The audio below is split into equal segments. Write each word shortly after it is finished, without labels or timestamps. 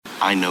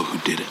I know who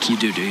did it. You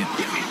do you?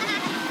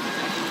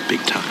 Yeah. Big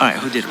time. All right,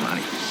 who did it,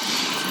 Ronnie?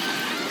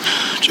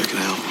 Check it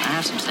out. I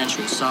have some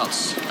sensual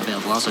salts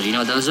available also. Do you know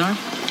what those are?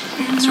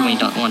 That's when you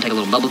don't want to take a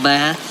little bubble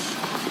bath.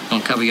 You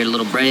want to cover your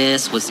little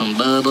breasts with some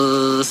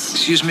bubbles.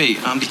 Excuse me,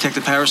 I'm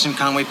Detective Harrison,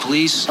 Conway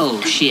Police.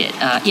 Oh, shit.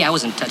 Yeah, I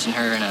wasn't touching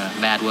her in a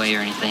bad way or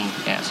anything.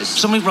 Yeah, it's just...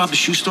 Somebody robbed a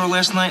shoe store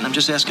last night, and I'm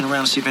just asking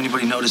around to see if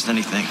anybody noticed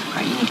anything. All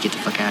right, you need to get the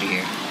fuck out of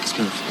here. Let's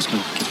move. Get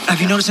the fuck Have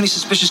you out. noticed any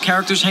suspicious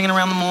characters hanging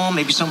around the mall?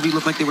 Maybe somebody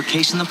looked like they were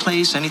casing the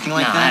place, anything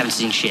like No, that? I haven't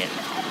seen shit.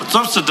 What's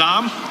up,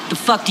 Saddam? The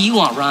fuck do you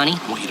want, Ronnie?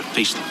 I want you to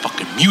face the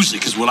fucking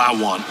music is what I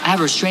want. I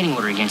have a restraining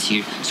order against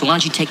you, so why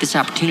don't you take this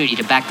opportunity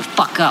to back the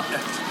fuck up?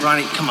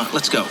 Ronnie, come on,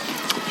 let's go.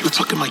 You're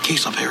fucking my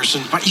case up,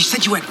 Harrison. Right, you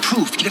said you had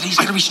proof. He's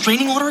got a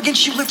restraining order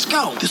against you? Let's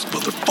go. This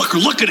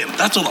motherfucker, look at him.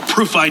 That's all the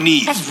proof I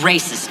need. That's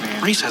racist,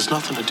 man. Race has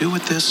nothing to do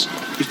with this.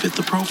 You fit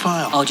the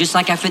profile. Oh, just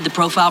like I fit the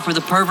profile for the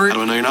pervert? How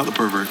do I know you're not the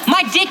pervert?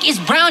 My dick is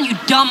brown, you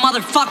dumb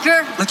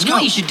motherfucker! Let's You go. know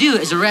what you should do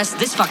is arrest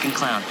this fucking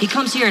clown. He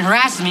comes here and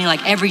harasses me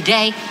like every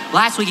day.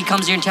 Last week he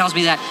comes here and tells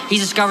me that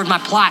he's discovered my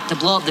plot to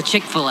blow up the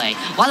Chick-fil-A.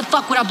 Why the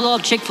fuck would I blow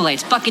up Chick-fil-A?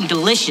 It's fucking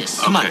delicious.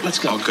 Come on, Okay, let's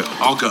go.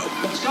 I'll go.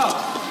 Let's go.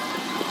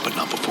 But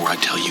not before I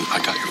tell you I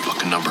got your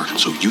fucking number.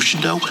 So you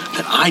should know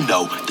that I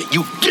know that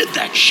you did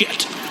that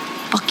shit.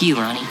 Fuck you,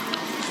 Ronnie.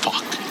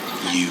 Fuck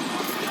you.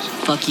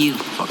 Fuck you.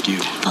 Fuck you.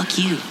 Fuck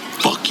you.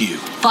 Fuck you.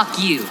 Fuck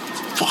you.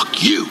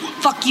 Fuck you.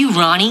 Fuck you,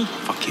 Ronnie.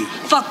 Fuck you.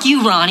 Fuck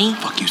you, Ronnie.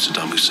 Fuck you,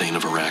 Saddam Hussein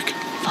of Iraq.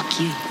 Fuck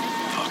you.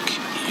 Fuck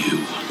you.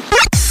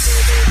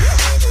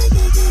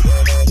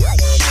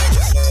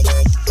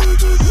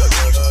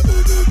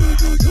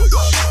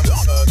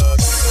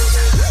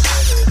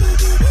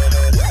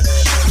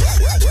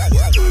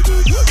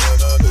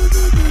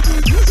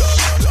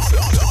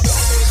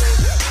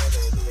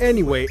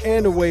 Anyway,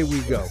 and away we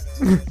go.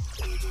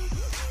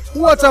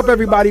 What's up,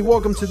 everybody?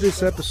 Welcome to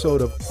this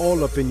episode of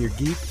All Up in Your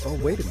Geek. Oh,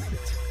 wait a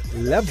minute.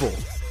 Level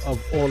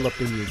of All Up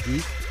in Your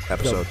Geek.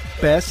 Episode.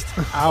 The best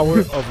hour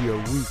of your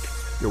week.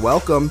 You're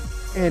welcome.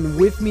 And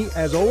with me,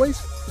 as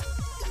always,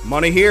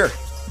 Money here.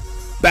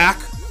 Back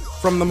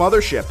from the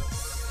mothership.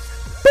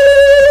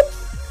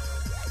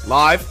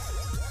 Live.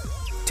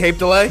 Tape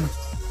delay.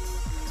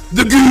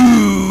 The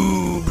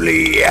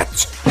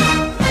Goobliet.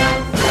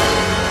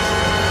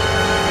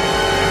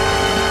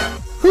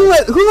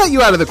 Who let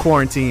you out of the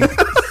quarantine?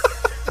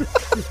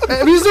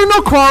 Is there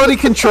no quality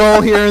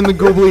control here in the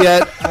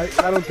Goobliet?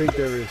 I don't think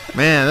there is.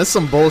 Man, that's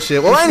some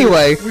bullshit. Well,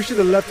 anyway. We should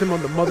have left him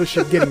on the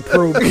mothership getting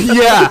probed.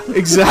 Yeah,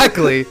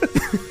 exactly.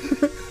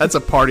 That's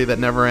a party that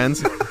never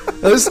ends.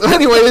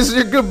 Anyway, this is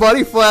your good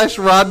buddy Flash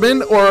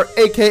Rodman, or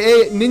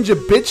a.k.a. Ninja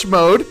Bitch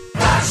Mode.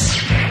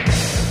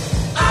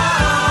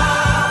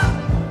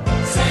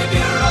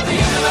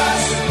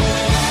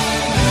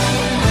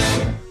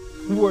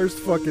 Worst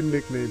fucking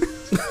nickname.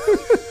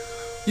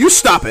 You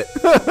stop it.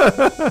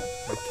 I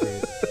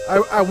can't.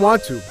 I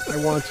want to.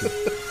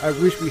 I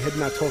wish we had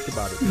not talked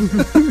about it.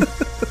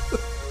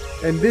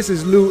 And this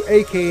is Lou,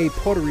 a.k.a.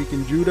 Puerto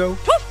Rican Judo.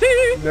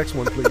 Next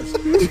one, please.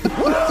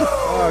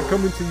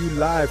 Coming to you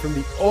live from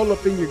the All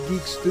Up in Your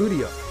Geek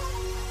studio.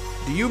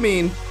 Do you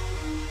mean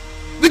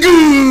the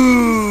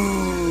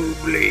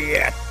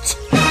Goobliet?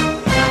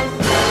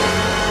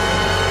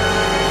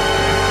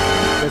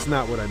 That's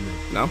not what I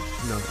meant. No?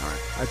 No. All right.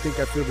 I think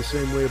I feel the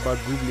same way about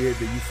Googlier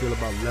that you feel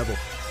about Level.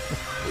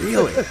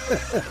 Really?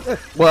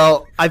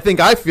 Well, I think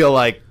I feel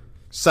like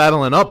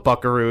saddling up,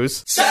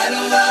 buckaroos.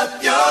 Saddle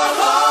up your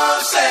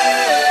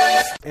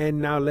horses. And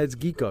now let's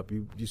geek up.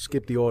 You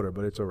skipped the order,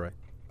 but it's all right.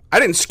 I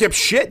didn't skip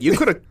shit. You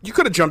could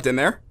have jumped in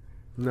there.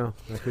 No,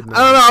 I could not. I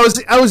don't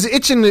know. I was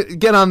itching to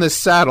get on this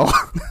saddle.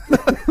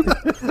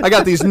 I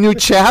got these new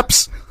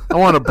chaps. I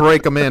want to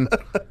break them in.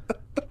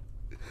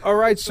 All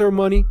right, Sir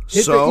Money.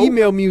 Hit So, the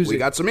email music. We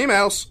got some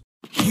emails.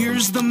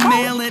 Here's the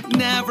mail, it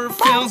never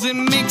fails. It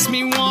makes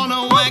me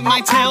wanna wag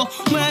my tail.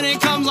 When it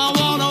comes, I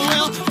wanna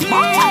will.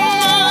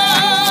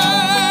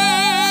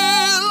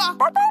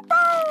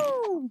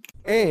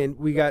 And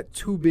we got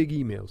two big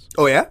emails.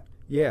 Oh, yeah?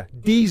 Yeah.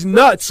 These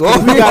nuts.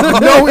 'Cause we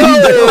got no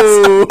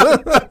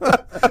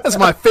emails. That's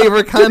my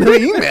favorite kind of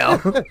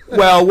email.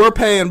 Well, we're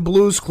paying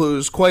Blues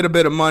Clues quite a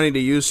bit of money to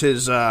use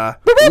his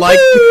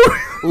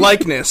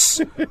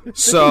likeness.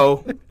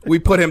 So we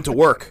put him to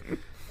work.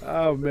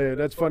 Oh, man,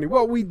 that's funny.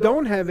 Well, we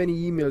don't have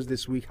any emails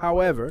this week.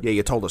 However, Yeah,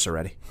 you told us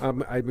already. I'm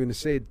going to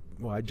say it.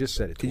 Well, I just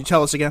said it. Can you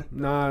tell us again?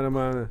 Nah,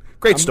 I'm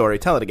Great story.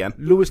 Tell it again.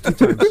 Lewis 2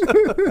 times.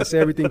 I say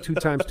everything 2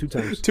 times. I'm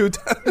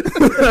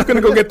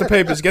gonna go get the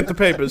papers. Get the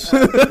papers.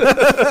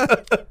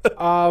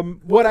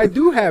 What I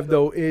do have,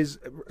 though, is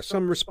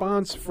some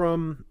response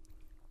from,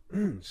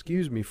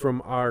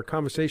 from our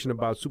conversation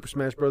about Super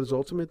Smash Bros.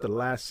 Ultimate, the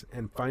last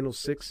and final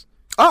 6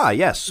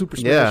 Yes. Super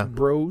Smash Yeah.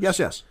 Bros.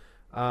 Yes.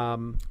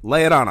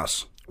 Lay it on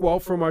us. Well,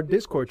 from our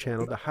Discord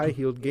channel, the High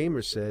Heeled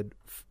Gamer said,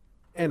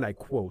 and I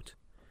quote,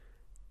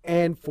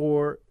 "And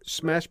for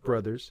Smash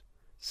Brothers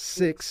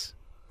 6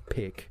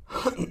 pick,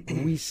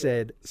 we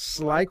said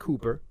Sly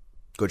Cooper,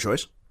 Good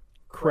choice.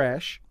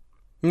 Crash,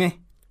 Meh.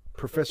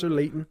 Professor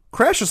Layton."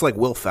 Crash is like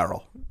Will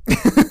Ferrell.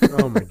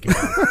 Oh my god!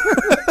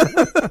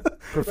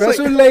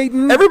 Professor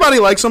Layton, Everybody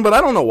likes him, but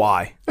I don't know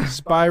why.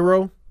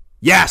 Spyro,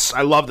 Yes,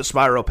 I love the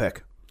Spyro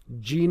pick.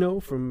 Gino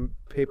from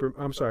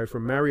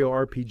Mario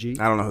RPG.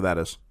 I don't know who that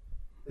is.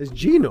 It's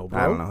Gino, bro.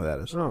 I don't know who that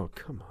is. Oh,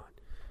 come on.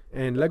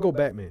 And Lego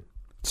Batman.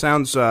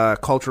 Sounds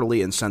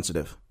culturally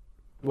insensitive.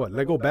 What,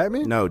 Lego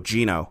Batman? No,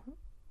 Gino.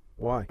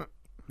 Why?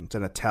 It's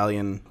an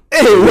Italian.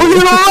 Hey, what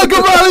you don't like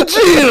about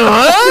Gino,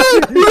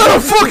 huh? You got a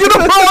fucking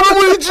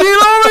problem with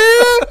Gino,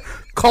 man?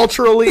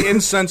 Culturally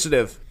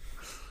insensitive.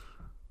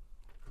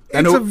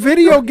 And It's who- a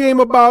video game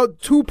about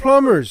two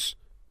plumbers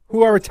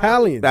who are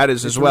Italian. That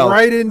is It's as well.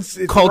 It's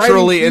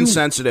culturally right in cue.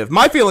 insensitive.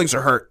 My feelings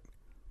are hurt.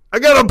 I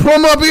got to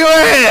plumb up your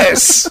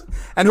ass.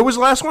 And who was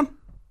the last one?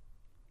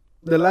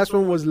 The last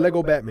one was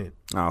Lego Batman.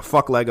 Oh,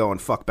 fuck Lego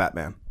and fuck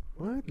Batman.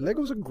 What?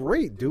 Legos are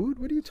great, dude.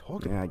 What are you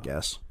talking Yeah, I about?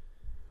 guess.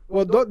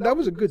 Well, that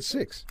was a good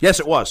 6. Yes,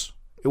 it was.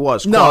 It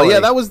was. No, Quality. yeah,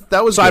 that was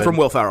Aside good. from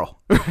Will Ferrell.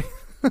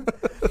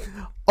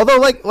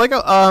 Although,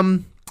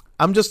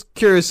 I'm just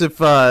curious if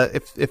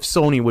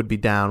Sony would be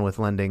down with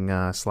lending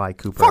Sly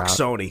Cooper Fuck out.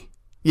 Sony.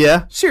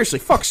 Yeah, Seriously,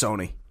 fuck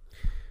Sony.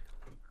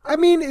 I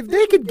mean, if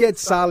they could get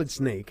Solid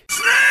Snake,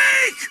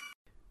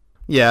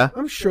 yeah.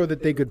 I'm sure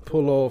that they could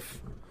pull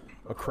off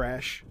a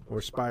Crash or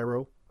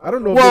Spyro. I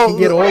don't know if they can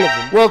get all of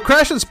them. Well,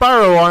 Crash and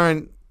Spyro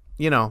aren't.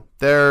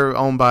 They're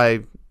owned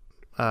by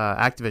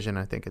Activision,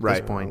 I think, at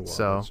this point. Oh, wow,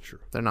 so that's true.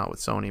 they're not with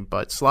Sony.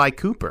 But Sly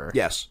Cooper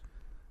Yes.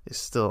 is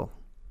still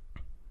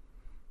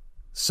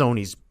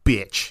Sony's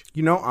bitch.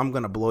 You know, I'm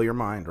going to blow your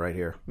mind right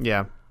here.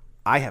 Yeah.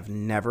 I have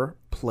never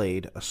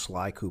played a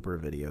Sly Cooper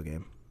video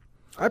game.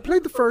 I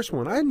played the first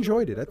one. I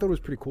enjoyed it. I thought it was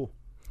pretty cool.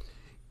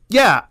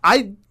 Yeah,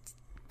 I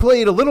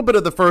played a little bit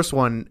of the first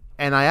one,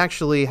 and I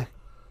actually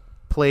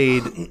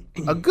played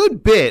a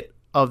good bit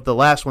of the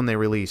last one they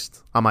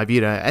released on my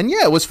Vita. And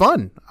yeah, it was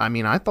fun. I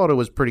mean, I thought it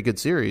was a pretty good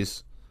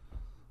series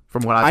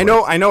from what I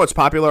I know it's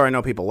popular. I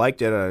know people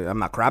liked it. I'm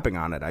not crapping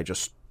on it. I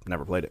just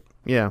never played it.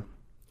 Yeah.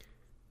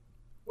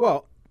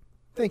 Well,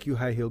 thank you,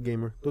 High Heel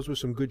Gamer. Those were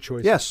some good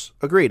choices. Yes,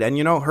 agreed. And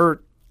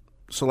her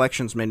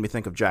selections made me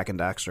think of Jack and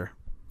Daxter.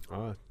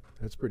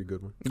 That's a pretty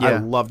good one. Yeah. I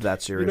loved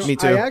that series. Me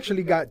too. I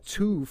actually got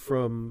 2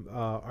 from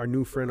our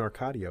new friend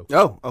Arcadio.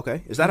 Oh,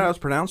 okay. Is that how it's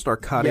pronounced?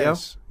 Arcadio?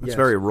 Yes. That's yes.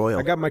 very royal.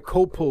 I got my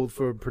coat pulled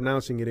for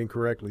pronouncing it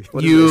incorrectly.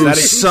 You Is that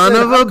son He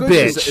of said, a "How good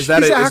is bitch. Is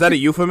that He said, is "How that a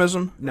could-"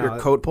 euphemism? No, Your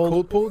coat pulled?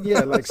 Coat pulled?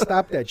 Yeah, like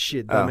stop that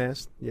shit, Oh.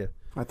 dumbass. Yeah.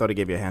 I thought he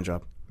gave you a hand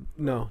job.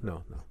 No.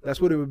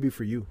 That's what it would be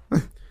for you.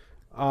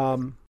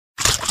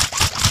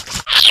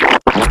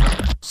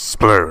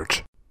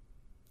 Splurge.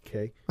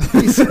 Okay.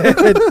 He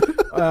said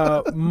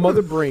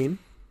Mother Brain.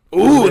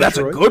 Ooh, that's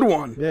a Metroid. good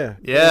one. Yeah.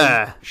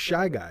 Yeah.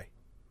 Shy Guy.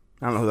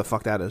 I don't know who the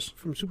fuck that is.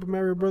 From Super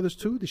Mario Brothers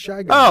 2, the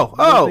Shy Guy.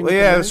 Oh, Thing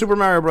yeah, from Super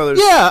Mario Brothers.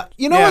 Yeah,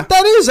 you know Yeah. what?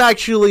 That is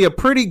actually a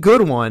pretty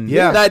good one.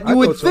 Yeah, that I you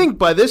would thought so. think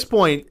by this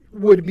point.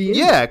 there would be in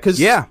Yeah, it. because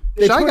Yeah.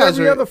 They Shy put Guys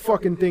every are other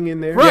fucking thing in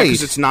there. Right.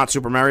 Because it's not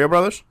Super Mario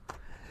Brothers.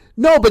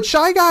 no, but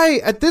Shy Guy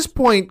at this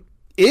point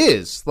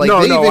is like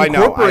No, they've I know. I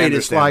incorporated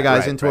understand. Sly Guys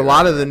Right, into right, a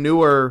lot right, of the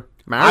newer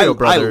Mario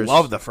Brothers. I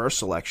love the first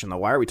selection, though.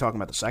 Why are we talking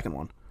about the second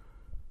one?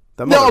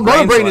 The No,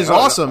 Mother Brain Sly- is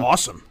awesome.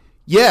 Awesome.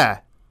 Yeah,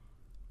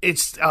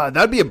 it's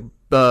that'd be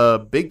a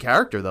big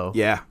character though.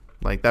 Yeah.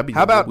 Like that'd be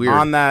How about weird.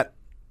 on that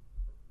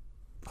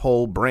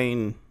whole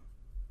brain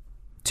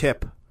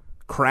tip,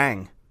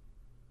 Krang?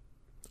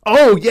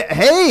 Oh yeah,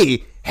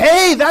 hey,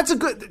 that's a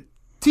good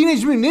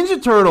Teenage Mutant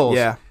Ninja Turtles.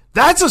 Yeah.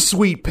 That's a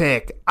sweet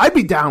pick. I'd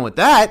be down with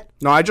that.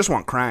 No, I just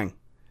want Krang.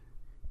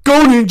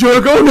 Go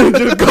Ninja, go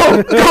Ninja,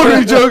 go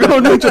Ninja,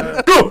 go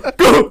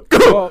Ninja,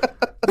 go.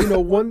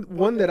 Well,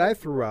 one that I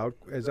threw out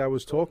as I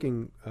was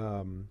talking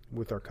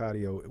with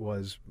Arcadio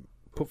was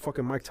put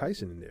fucking Mike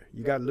Tyson in there.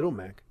 You got Little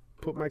Mac.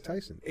 Put Mike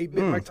Tyson.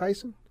 8-bit Mike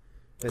Tyson.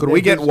 And Could then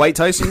we get his- White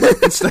Tyson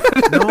instead?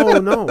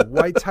 No.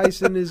 White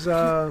Tyson is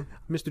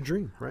Mr.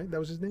 Dream, right? That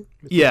was his name?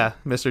 Mr. Yeah,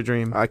 Mr.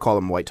 Dream. I call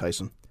him White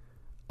Tyson.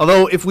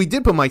 Although if we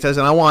did put Mike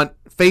Tyson, I want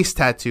face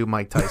tattoo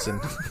Mike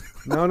Tyson.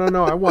 No.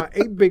 I want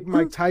 8-bit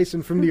Mike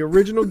Tyson from the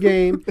original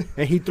game,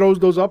 and he throws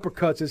those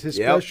uppercuts as his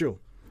Yep. special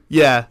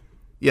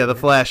yeah, the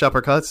Flash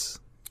uppercuts.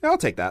 I'll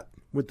take that.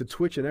 with the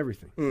twitch and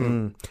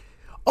everything.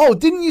 Oh,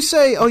 didn't you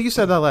say? Oh, you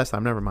said that last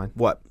time. Never mind.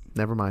 What?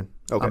 Never mind.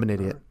 Okay. I'm an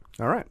idiot.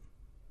 All right.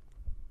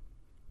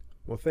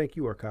 Well, thank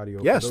you, Arcadio.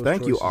 for Yes, those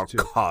thank you, choices, too.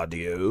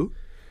 Arcadio.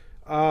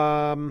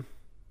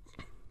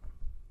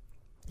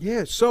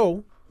 Yeah,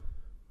 so,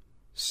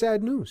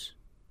 sad news.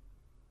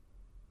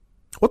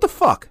 What the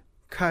fuck?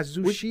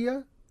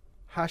 Kazushia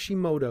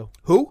Hashimoto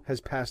Who?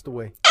 has passed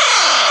away.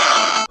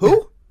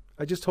 Who?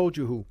 I just told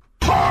you who.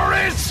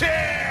 It's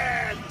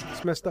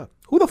messed up.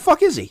 Who the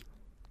fuck is he?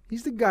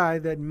 He's the guy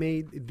that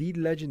made the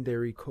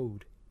legendary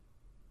code.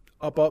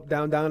 Up, up,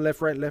 down, down,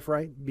 left,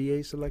 right,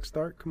 BA, select,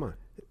 start. Come on.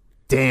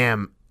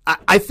 Damn.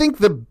 I think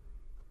the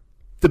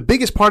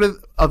biggest part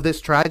of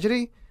this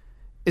tragedy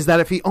is that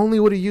if he only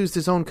would have used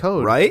his own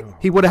code, Right?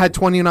 he would have had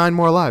 29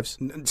 more lives.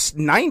 It's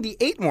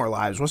 98 more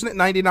lives, wasn't it?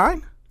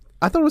 99?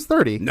 I thought it was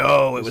 30.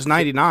 No, it was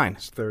 99.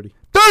 It's 30.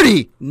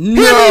 30!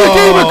 No. Hand me the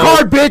gamer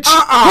card, bitch!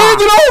 Hand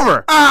it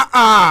over!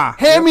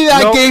 Hand me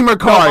that Nope. gamer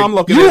card. No, I'm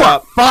looking you it are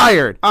up.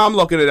 fired. I'm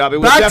looking it up. It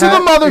was Back to the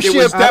mothership. It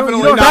was definitely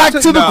You don't not. have to-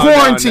 Back to the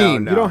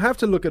quarantine. No. You don't have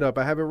to look it up.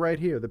 I have it right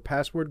here. The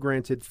password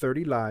granted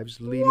 30 lives,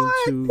 leading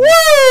to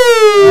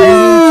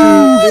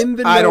in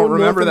the I don't know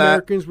remember North that.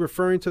 Americans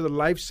referring to the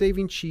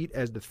life-saving cheat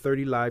as the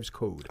 30 lives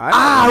code.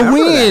 I don't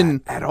remember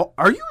win. that at all.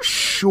 Are you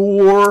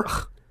sure?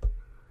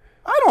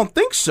 I don't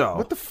think so.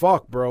 What the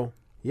fuck, bro?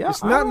 Yeah,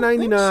 it's I not don't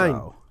think 99.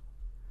 so.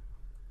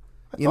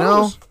 You thought it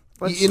know, was-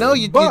 let's you know,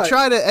 see. you But-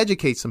 try to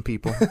educate some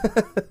people.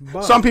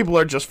 But Some people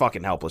are just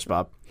fucking helpless,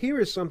 Bob. here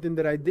is something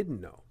that I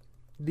didn't know.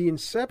 The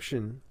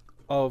inception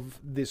of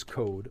this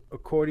code,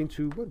 according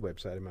to what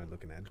website am I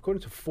looking at?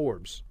 According to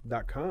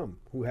Forbes.com,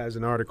 who has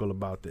an article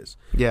about this.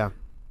 Yeah.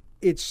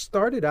 It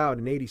started out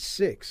in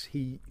 '86.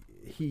 He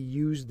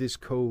used this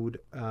code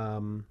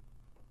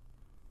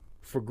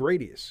for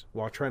Gradius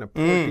while trying to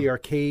port the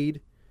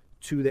arcade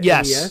to the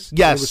Yes, NES.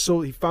 yes. It was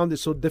so he found it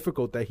so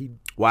difficult that he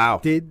Wow.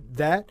 did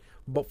that,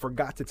 but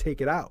forgot to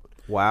take it out.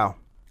 Wow.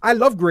 I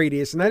love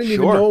Gradius, and I didn't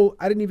Sure.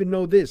 even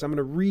know this. I'm going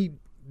to read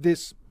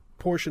this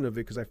portion of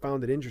it because I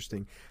found it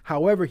interesting.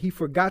 However, he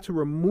forgot to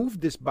remove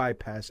this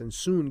bypass, and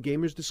soon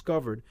gamers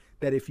discovered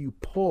that if you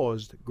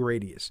paused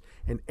Gradius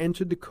and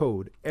entered the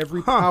code,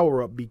 every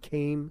power-up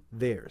became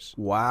theirs.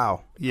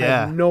 Wow. I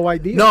Yeah. had no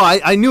idea. No,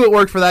 I knew it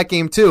worked for that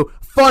game too.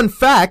 Fun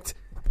fact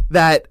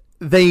that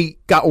they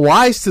got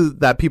wise to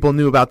that people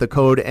knew about the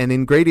code, and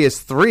in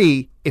Gradius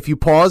 3, if you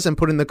pause and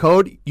put in the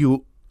code,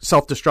 you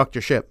self-destruct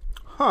your ship.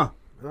 Huh.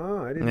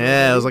 Oh, I didn't know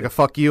Yeah, that it was either. like a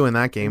fuck you in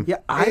that game. Yeah,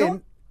 I'm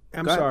Go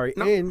ahead. sorry.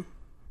 No. And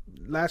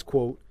last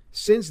quote.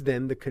 Since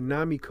then, the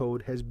Konami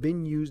code has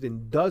been used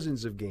in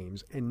dozens of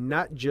games, and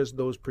not just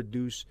those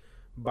produced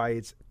by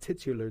its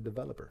titular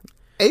developer.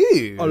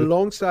 Ew.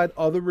 Alongside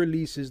other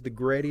releases, the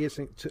Gradius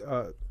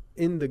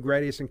in the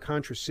Gradius and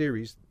Contra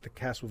series, the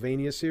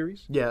Castlevania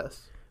series,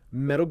 Yes.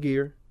 Metal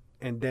Gear,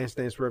 and Dance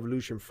Dance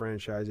Revolution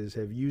franchises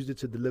have used it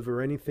to deliver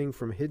anything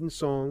from hidden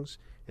songs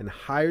and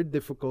higher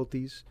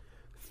difficulties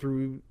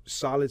through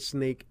Solid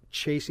Snake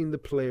chasing the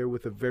player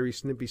with a very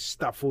snippy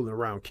 "stop fooling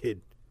around,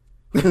 kid."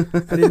 I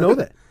didn't know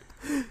that.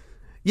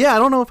 Yeah, I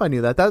don't know if I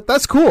knew that.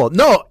 That's cool.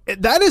 No,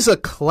 that is a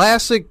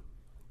classic,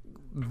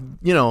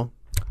 you know,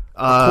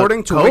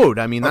 According to code.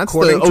 Wik- I mean, that's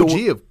according the to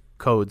OG of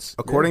codes.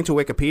 According to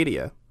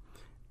Wikipedia,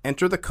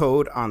 enter the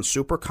code on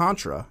Super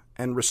Contra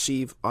and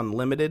receive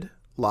unlimited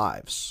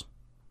lives.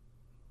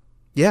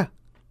 Yeah.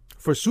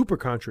 For Super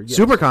Contra, yes.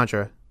 Super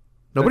Contra.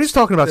 Nobody's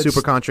talking about that's-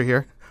 Super Contra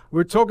here.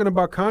 We're talking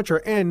about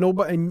Contra, and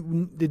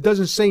it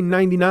doesn't say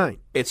 99.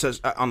 It says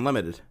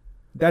unlimited.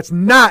 That's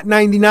not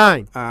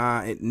 99.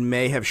 It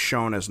may have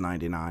shown as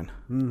 99.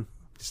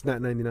 It's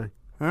not 99.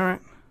 All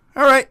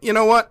right. You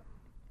know what?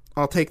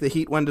 I'll take the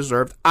heat when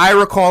deserved. I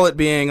recall it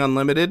being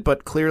unlimited,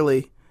 but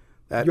clearly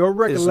that Your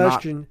is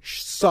recollection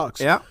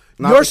sucks. Yeah,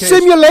 not Your the case.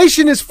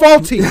 simulation is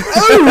faulty.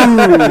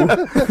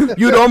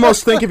 You'd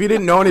almost think, if you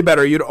didn't know any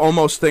better, you'd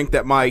almost think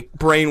that my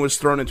brain was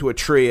thrown into a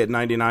tree at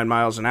 99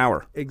 miles an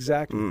hour.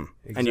 Exactly. And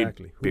you'd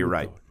Exactly. be Who would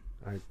right.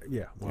 thought?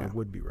 I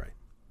would be right.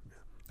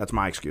 That's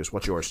my excuse.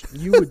 What's yours?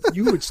 You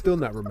would still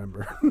not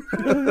remember.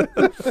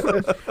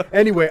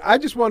 Anyway, I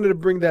just wanted to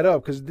bring that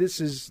up because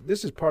this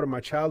is part of my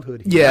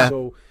childhood. Here. Yeah.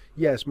 So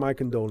yes, my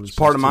condolences.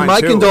 Part of to mine,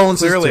 My too.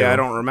 condolences, Clearly, too. I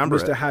don't remember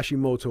Mr. it.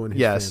 Hashimoto and his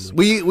Yes.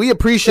 family. We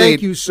appreciate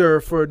Thank you, sir,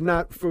 for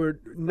not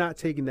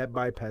taking that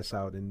bypass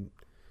out and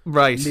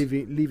Right.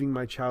 leaving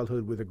my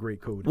childhood with a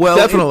great code. Well,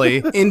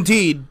 Definitely.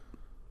 indeed,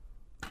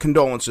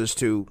 condolences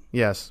to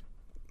Yes.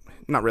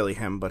 not really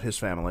him, but his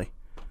family.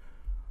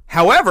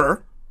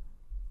 However,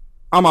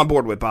 I'm on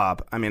board with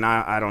Bob. I mean,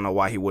 I don't know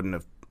why he wouldn't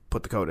have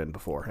put the code in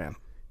beforehand.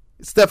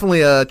 It's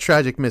definitely a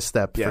tragic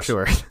misstep Yes.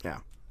 for sure. Yeah.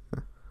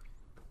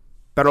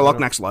 Better luck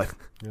next life.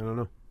 I don't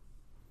know.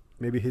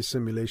 Maybe his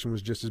simulation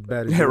was just as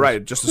bad as Yeah, yours.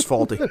 right. Just as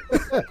faulty.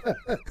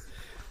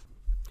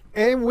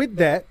 And with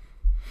that,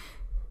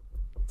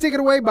 take it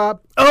away,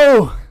 Bob.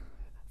 Oh,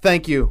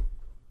 thank you.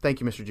 Thank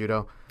you, Mr.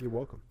 Judo. You're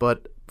welcome.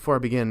 But before I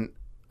begin,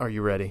 are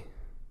you ready?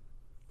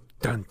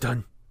 Dun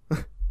dun.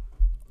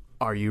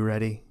 Are you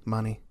ready,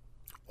 Money?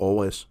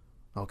 Always.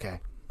 Okay.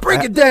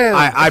 Break it down.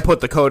 I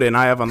put the code in.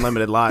 I have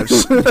unlimited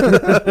lives.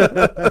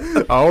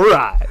 All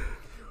right.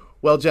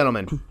 Well,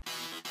 gentlemen.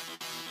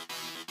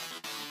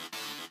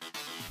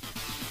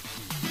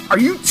 Are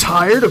you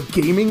tired of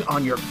gaming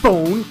on your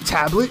phone,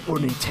 tablet, or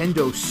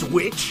Nintendo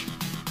Switch?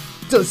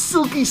 Does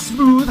silky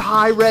smooth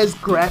high-res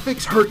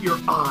graphics hurt your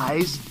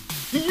eyes?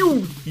 Do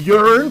you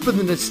yearn for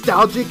the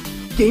nostalgic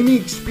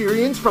gaming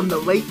experience from the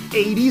late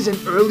 80s and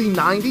early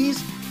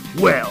 90s?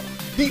 Well,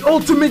 the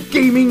ultimate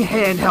gaming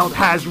handheld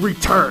has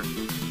returned.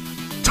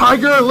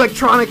 Tiger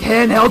Electronic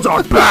handhelds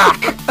are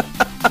back!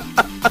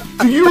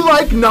 Do you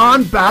like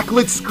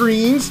non-backlit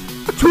screens,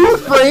 2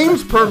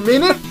 frames per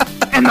minute,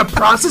 and the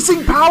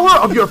processing power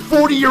of your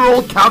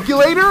 40-year-old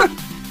calculator?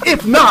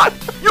 If not,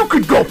 you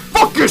could go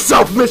fuck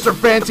yourself, Mr.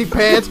 Fancy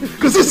Pants,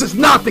 because this is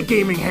not the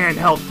gaming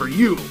handheld for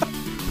you.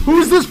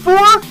 Who's this for?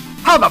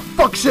 How the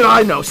fuck should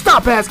I know?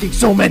 Stop asking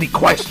so many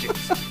questions.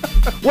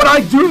 What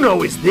I do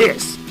know is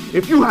this.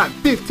 If you have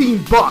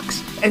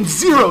 $15 and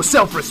zero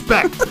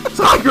self-respect,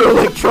 Tiger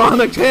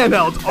Electronics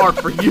handhelds are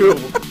for you.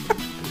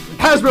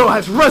 Hasbro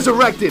has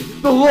resurrected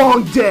the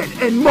long-dead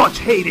and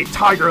much-hated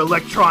Tiger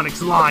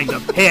Electronics line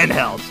of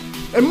handhelds.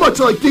 And much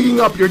like digging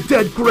up your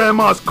dead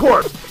grandma's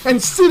corpse and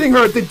sitting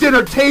her at the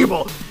dinner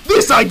table,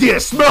 this idea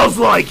smells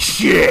like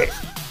shit.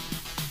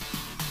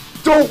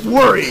 Don't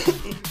worry,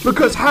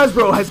 because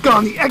Hasbro has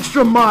gone the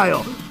extra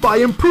mile by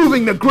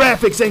improving the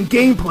graphics and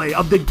gameplay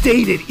of the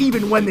dated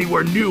even when they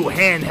were new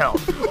handheld.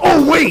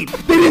 Oh wait,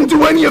 they didn't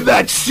do any of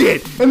that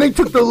shit, and they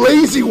took the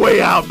lazy way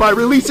out by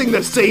releasing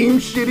the same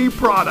shitty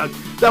product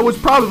that was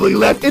probably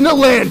left in the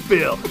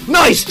landfill.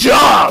 Nice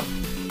job!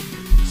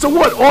 So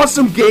what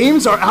awesome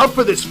games are out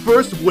for this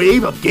first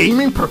wave of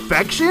gaming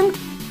perfection?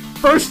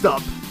 First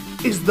up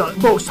is the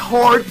most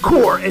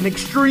hardcore and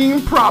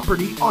extreme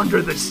property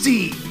under the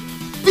sea.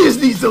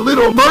 Disney's The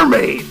Little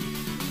Mermaid.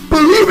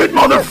 Believe it,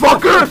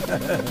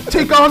 motherfucker!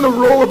 Take on the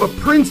role of a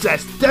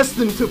princess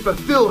destined to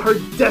fulfill her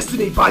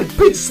destiny by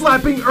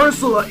bitch-slapping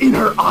Ursula in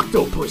her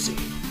octopussy.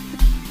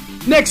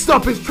 Next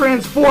up is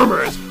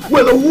Transformers,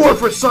 where the war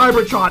for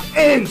Cybertron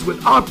ends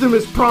with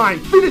Optimus Prime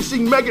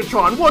finishing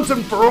Megatron once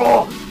and for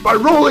all by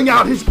rolling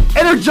out his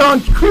Energon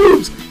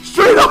cubes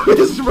straight up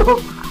his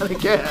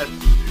robotic ass.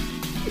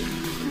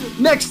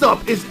 Next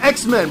up is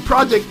X-Men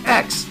Project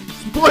X.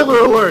 Spoiler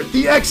alert,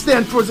 the X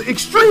stands for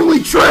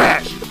extremely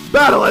trash.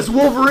 Battle as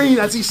Wolverine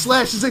as he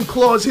slashes and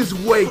claws his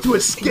way to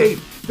escape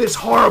this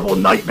horrible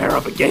nightmare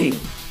of a game.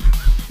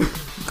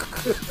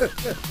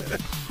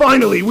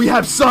 Finally, we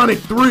have Sonic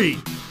 3.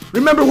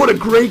 Remember what a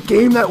great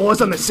game that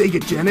was on the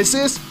Sega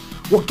Genesis?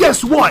 Well,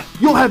 guess what?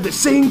 You'll have the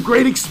same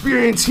great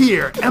experience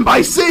here. And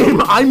by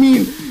same, I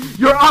mean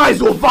your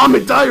eyes will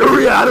vomit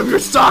diarrhea out of your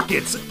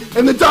sockets,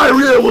 and the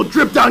diarrhea will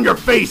drip down your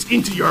face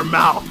into your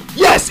mouth.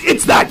 Yes,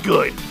 it's that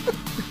good.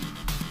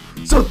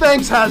 So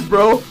thanks,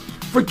 Hasbro,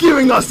 for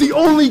giving us the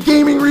only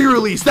gaming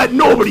re-release that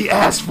nobody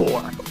asked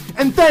for.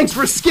 And thanks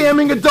for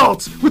scamming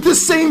adults with the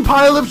same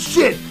pile of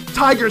shit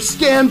Tiger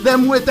scammed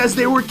them with as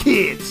they were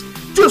kids.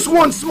 Just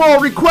one small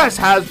request,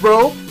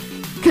 Hasbro.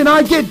 Can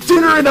I get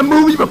dinner and a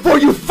movie before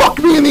you fuck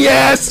me in the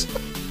ass?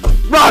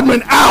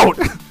 Rodman out!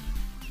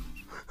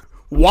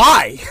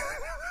 Why?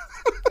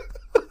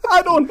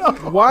 I don't know.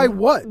 Why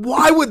what?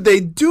 Why would they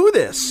do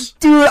this?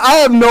 Dude, I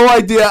have no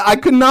idea. I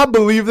could not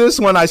believe this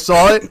when I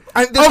saw it.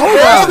 This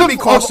has to be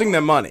costing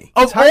them money.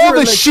 Of all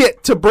the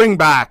shit to bring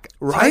back,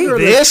 right? Tiger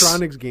This?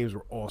 Electronics games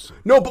were awesome.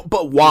 No,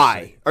 but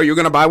why? Are you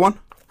going to buy one?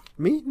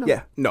 Me? No.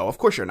 Yeah. No, of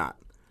course you're not.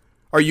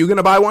 Are you going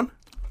to buy one?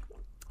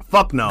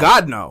 Fuck no.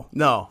 God, no.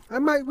 No. I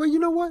might. Well, you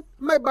know what?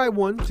 I might buy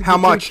one. to How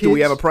give my much? Do we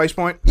kids. have a price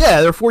point?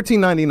 Yeah, they're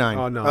 $14.99.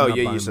 Oh no. Oh, I'm not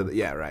yeah, buying you said one. that.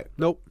 Yeah, right.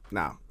 Nope.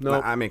 No.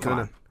 Nope. I mean, come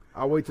on.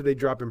 I'll wait till they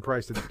drop in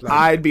price. To, like,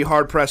 I'd be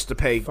hard pressed to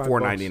pay $5.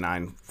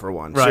 $4.99 for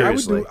one. Right.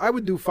 Seriously. I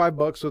would do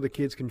 $5 so the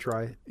kids can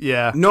try it.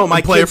 Yeah. No,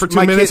 my play kids, it for 2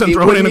 my minutes kid, and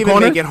throw it in wouldn't the even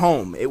corner. make it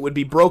home. It would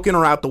be broken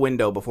or out the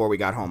window before we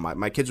got home.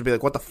 My kids would be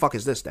like, "What the fuck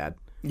is this, Dad?"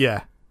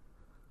 Yeah.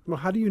 Well,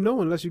 how do you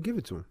know unless you give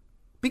it to them?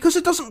 Because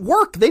it doesn't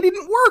work. They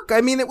didn't work. I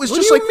mean, it was What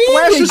just do like you mean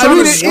flashes they on I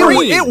the mean,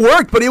 screen. it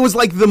worked, but it was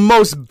like the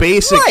most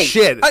basic Right.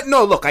 shit.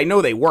 No, look, I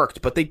know they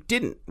worked, but they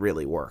didn't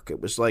really work. It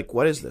was like,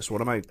 what is this?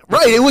 What am I?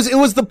 Right, it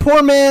was the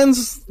poor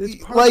man's,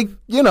 It's part like,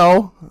 you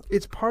know.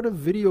 It's part of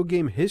video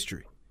game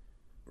history.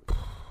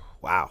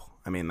 Wow.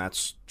 I mean,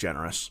 that's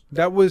generous.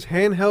 That was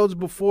handhelds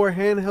before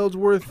handhelds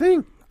were a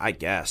thing. I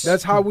guess.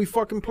 That's how we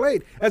fucking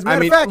played. As a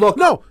matter mean, of fact, look-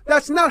 no,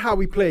 that's not how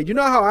we played. You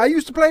know how I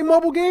used to play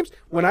mobile games?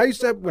 When I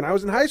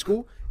was in high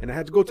school and I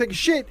had to go take a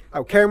shit, I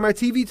would carry my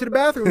TV to the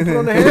bathroom and put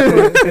on the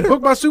handle and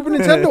hook my Super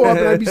Nintendo up,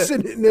 and I'd be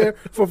sitting in there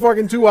for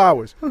fucking 2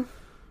 hours.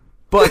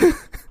 But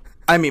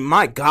I mean,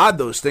 my God,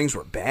 those things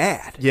were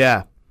bad.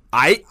 Yeah.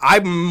 I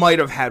might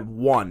have had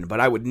one, but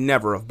I would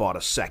never have bought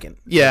a second.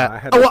 Yeah. I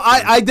had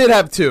I did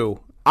have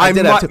two. I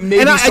did have two. Maybe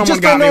And I someone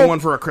just got don't me know- one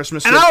for a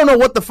Christmas And gift. I don't know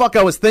what the fuck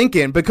I was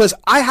thinking because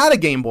I had a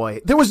Game Boy.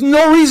 There was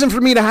no reason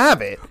for me to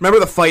have it. Remember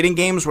the fighting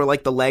games where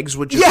like the legs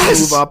would just Yes!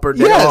 move up or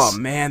down? Yes! Oh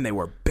man, they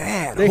were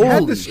bad. They Holy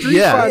had the Street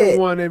yeah. Fighter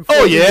one, and Oh,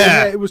 fucking-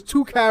 yeah. it was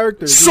two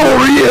characters. So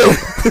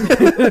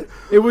real.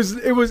 It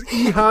was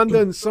E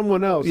Honda and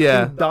someone else.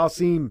 Yeah.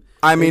 Dalsim.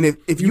 I mean,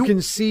 if You you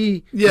can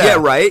see Yeah,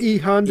 right. E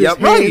Honda's Yep.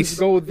 hands Right.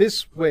 go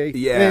this way.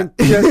 Yeah. And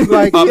just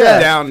like up, yeah.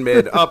 down,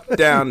 mid, up,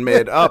 down,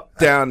 mid, up,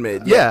 down,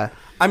 mid. Yeah.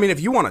 I mean,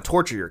 if you want to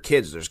torture your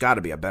kids, there's got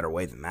to be a better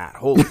way than that.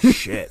 Holy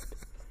shit.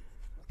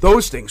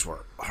 Those things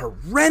were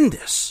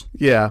horrendous.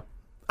 Yeah.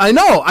 I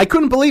know. I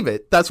couldn't believe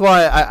it. That's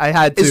why I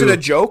had to. Is it a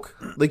joke?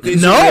 Like,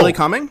 is no. it really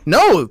coming?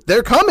 No,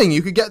 they're coming.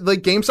 You could get,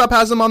 like, GameStop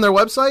has them on their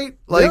website.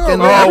 Like, Yeah, and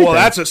right. Oh, everything. well,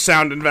 that's a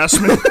sound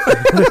investment.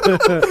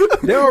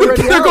 They're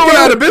already They're out going there.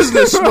 out of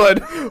business,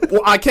 but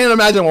well, I can't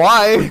imagine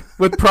why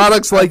with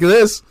products like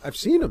this. I've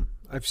seen them.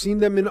 I've seen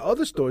them in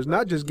other stores,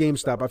 not just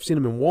GameStop. I've seen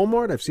them in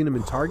Walmart. I've seen them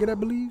in Target, I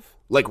believe.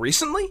 Like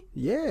recently?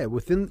 Yeah,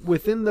 within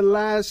the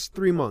last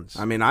 3 months.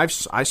 I mean, I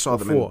saw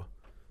them in Before.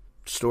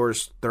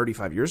 stores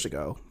 35 years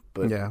ago.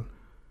 But Yeah.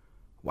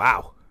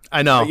 wow.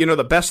 I know. You know,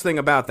 the best thing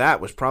about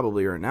that was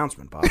probably your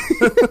announcement, Bob.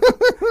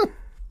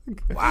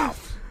 Wow.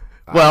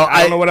 Well,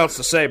 I don't know what else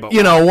to say, but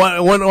you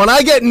know, when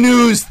I get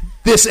news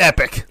this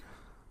epic,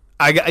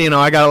 I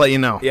gotta let you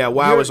know. Yeah,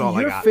 wow is all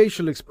I Your got.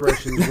 facial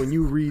expressions when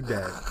you read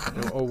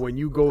that, or when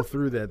you go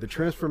through that, the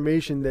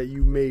transformation that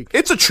you make,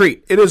 It's a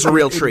treat. It is a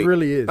real treat. It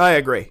really is. I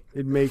agree.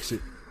 It makes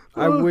it.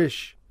 I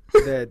wish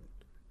that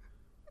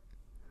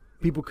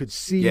people could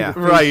see the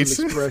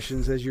facial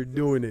expressions as you're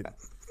doing it.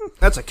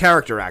 That's a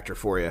character actor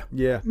for you.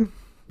 Yeah.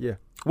 Yeah.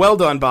 Well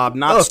done, Bob.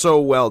 Not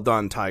so well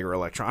done, Tiger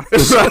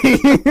Electronics.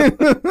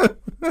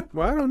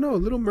 Well, I don't know.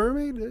 Little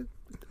Mermaid?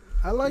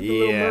 I like the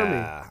Little Mermaid.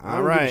 I don't all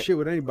give right. a shit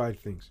what anybody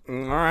thinks. All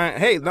right.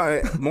 Hey,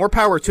 no, more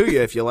power to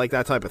you if you like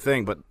that type of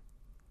thing, but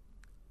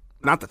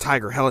not the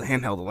Tiger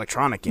handheld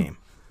electronic game.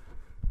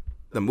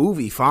 The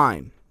movie,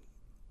 fine,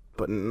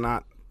 but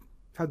not.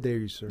 How dare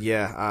you, sir?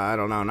 Yeah, I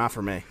don't know. Not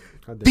for me.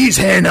 These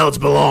handhelds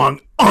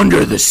belong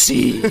under the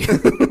sea.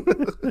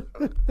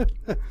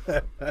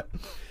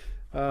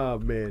 Oh,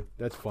 man.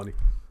 That's funny.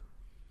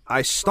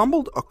 I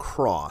stumbled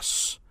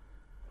across,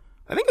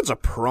 I think it's a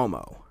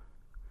promo,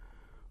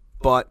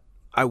 but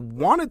I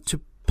wanted to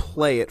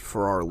play it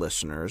for our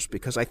listeners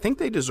because I think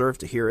they deserve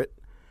to hear it,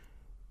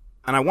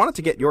 and I wanted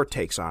to get your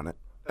takes on it,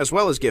 as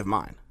well as give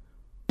mine.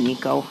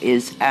 Nico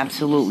is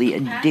absolutely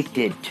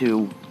addicted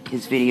to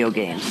his video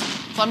games.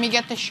 Let me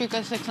get the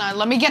Shrika 6'9".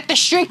 Let me get the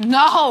Shriek.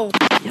 No!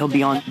 He'll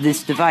be on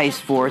this device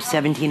for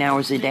 17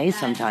 hours a day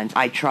sometimes.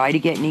 I try to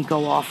get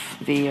Nico off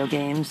video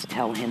games,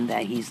 tell him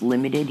that he's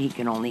limited, he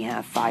can only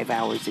have 5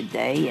 hours a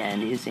day,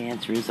 and his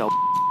answer is, oh,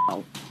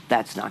 no,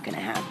 that's not going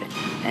to happen.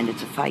 And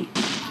it's a fight.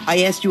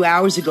 I asked you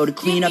hours ago to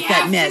clean up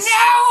that mess.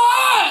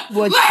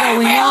 What's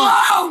going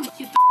on?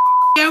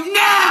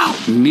 Now!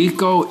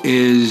 Nico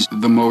is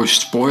the most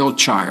spoiled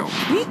child.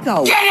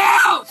 Nico! Get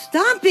out!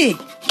 Stop it!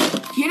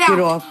 Get out! Get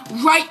off.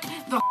 Right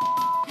the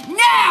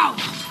now!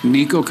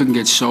 Nico can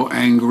get so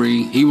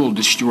angry, he will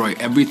destroy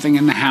everything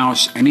in the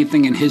house,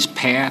 anything in his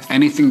path,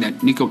 anything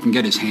that Nico can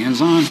get his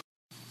hands on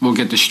will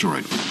get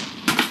destroyed.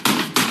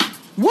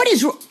 What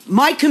is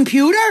my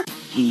computer?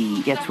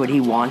 He gets what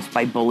he wants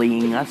by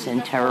bullying us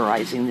and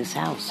terrorizing this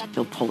house.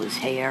 He'll pull his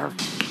hair.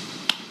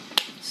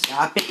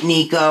 Stop it,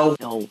 Nico.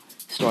 He'll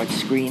start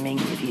screaming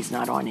if he's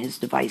not on his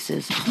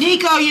devices.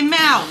 Nico, your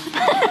mouth!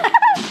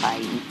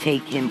 I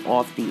take him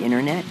off the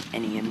internet,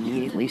 and he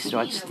immediately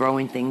starts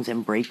throwing things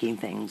and breaking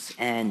things,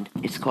 and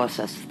it's cost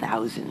us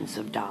thousands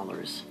of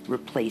dollars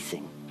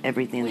replacing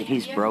everything that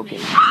he's broken.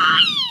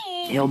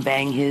 He'll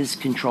bang his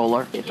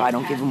controller. If I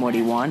don't give him what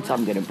he wants,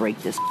 I'm gonna break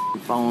this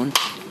phone.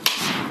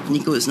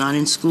 Nico is not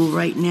in school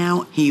right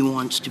now. He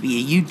wants to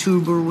be a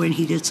YouTuber when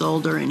he gets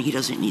older, and he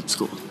doesn't need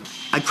school.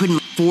 I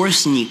couldn't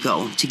force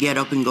Nico to get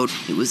up and go.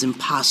 It was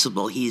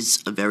impossible.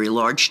 He's a very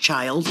large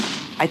child.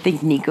 I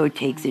think Nico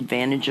takes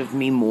advantage of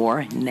me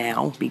more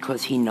now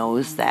because he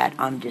knows that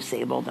I'm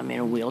disabled. I'm in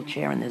a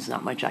wheelchair and there's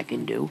not much I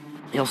can do.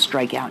 He'll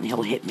strike out and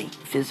he'll hit me.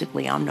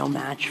 Physically, I'm no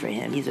match for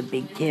him. He's a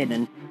big kid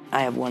and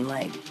I have one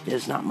leg.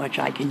 There's not much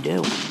I can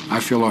do.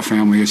 I feel our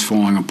family is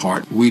falling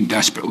apart. We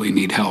desperately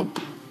need help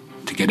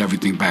to get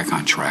everything back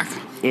on track.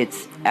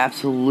 It's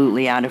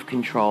absolutely out of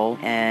control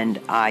and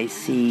I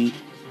see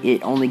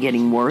it only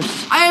getting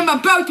worse. I am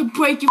about to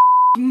break your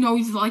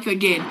nose like I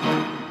did.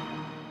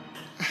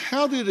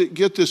 How did it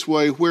get this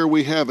way where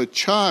we have a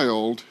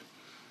child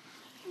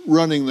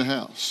running the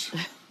house?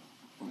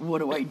 What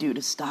do I do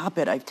to stop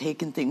it? I've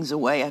taken things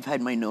away. I've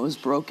had my nose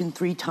broken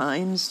 3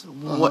 times.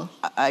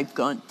 I've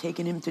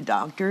taken him to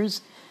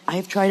doctors.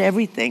 I've tried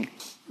everything.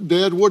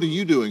 Dad, what are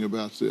you doing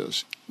about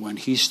this? When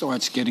he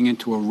starts getting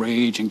into a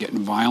rage and getting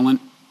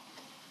violent,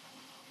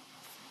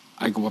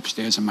 I go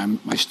upstairs in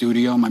my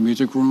studio, my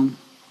music room,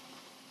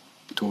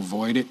 to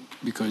avoid it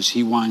because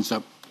he winds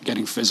up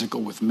getting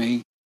physical with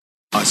me.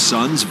 A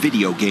son's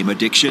video game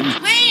addiction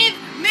Leave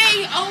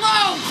me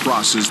alone!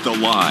 crosses the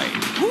line.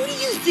 Who do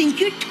you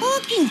think you're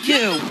talking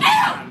to?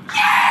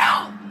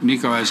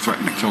 Nico has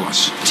threatened to kill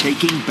us.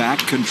 Taking back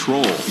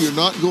control. You're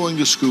not going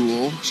to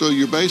school, so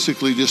you're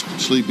basically just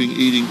sleeping,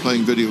 eating,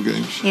 playing video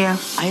games. Yeah.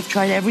 I've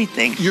tried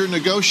everything. You're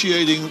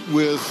negotiating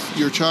with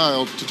your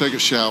child to take a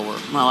shower.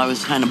 Well, I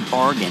was kind of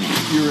bargaining.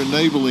 You're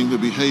enabling the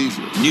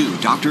behavior. New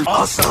Dr.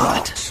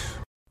 Ocelot.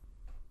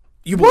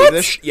 You believe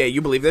this? Yeah, you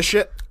believe this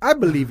shit? I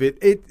believe it.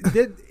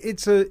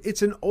 It's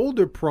an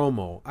older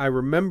promo. I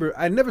remember.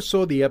 I never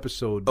saw the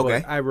episode,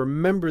 but I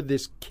remember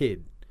this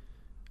kid.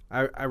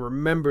 I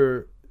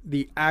remember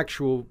the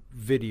actual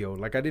video.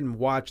 Like I didn't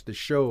watch the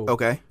show.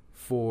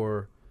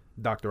 For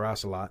Dr.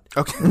 Ocelot.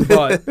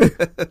 But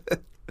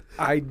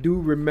I do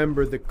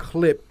remember the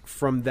clip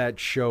from that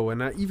show,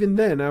 and even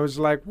then I was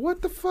like,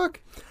 "What the fuck?"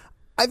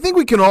 I think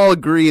we can all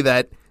agree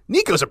that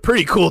Nico's a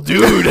pretty cool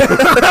dude.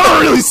 I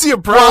don't really see a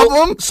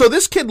problem. Well, so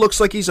this kid looks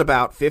like he's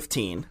about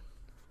 15,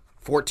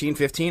 14,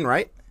 15,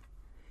 right?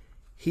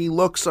 He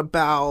looks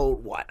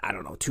about,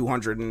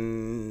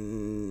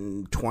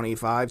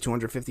 225,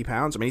 250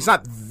 pounds. I mean, he's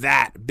not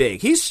that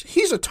big.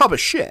 He's a tub of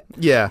shit.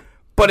 Yeah.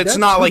 But it's That's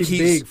not like pretty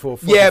he's big for a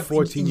fucking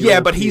 14-year-old yeah,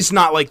 but kid. he's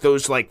not like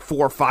those like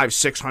 400, 500,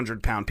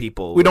 600 pound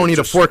people. We don't who need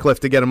just- a forklift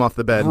to get him off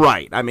the bed.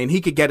 Right. I mean,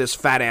 he could get his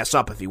fat ass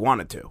up if he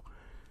wanted to.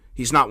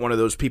 He's not one of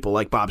those people,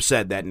 like Bob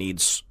said, that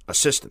needs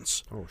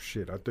assistance. Oh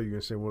shit! I thought you were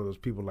gonna say one of those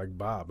people like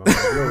Bob. I'm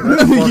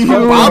like,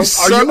 yo, that's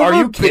fucked up. Bob, are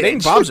you kidding?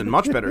 Bob's in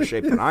much better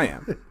shape than I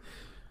am.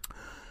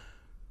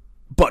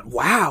 But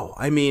wow,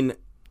 I mean,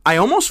 I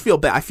almost feel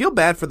bad. I feel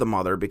bad for the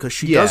mother because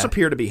she does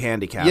appear to be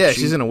handicapped. Yeah,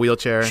 she's in a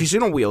wheelchair. She's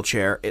in a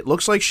wheelchair. It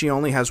looks like she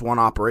only has one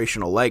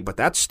operational leg, but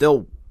that's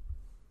still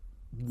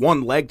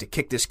one leg to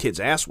kick this kid's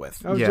ass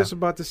with. I was just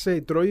about to say,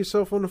 throw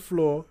yourself on the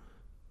floor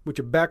with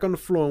your back on the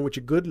floor and with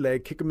your good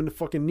leg, kick him in the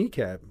fucking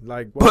kneecap.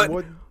 Like,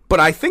 what? But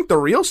I think the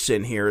real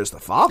sin here is the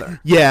father.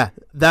 Yeah,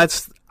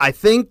 I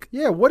think.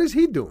 Yeah, what is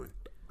he doing?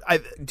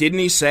 Didn't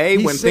he say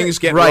when said- things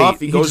get Right, rough,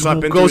 he he goes just up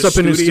into goes his up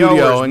in his studio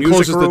studio or his and music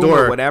closes the room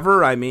door. or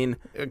whatever? I mean,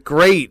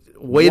 Great.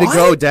 Way to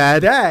go,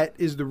 Dad. That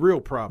is the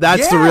real problem.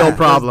 That's the Yeah. real Because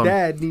problem.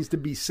 Dad needs to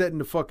be setting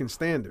the fucking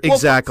standard. well,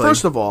 Exactly.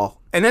 First of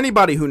all, and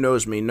anybody who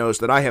knows me knows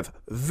that I have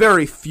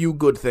very few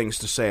good things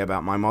to say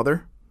about my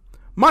mother.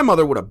 My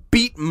mother would have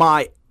beat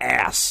my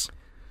ass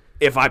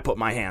if I put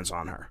my hands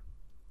on her.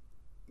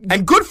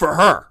 And good for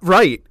her.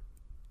 Right.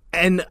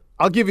 And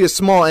I'll give you a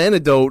small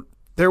anecdote.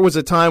 There was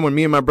a time when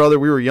me and my brother,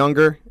 we were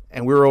younger,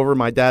 and we were over at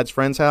my dad's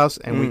friend's house,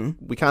 and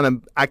we kind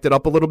of acted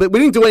up a little bit. We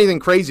didn't do anything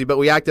crazy, but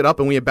we acted up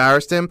and we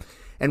embarrassed him.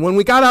 And when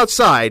we got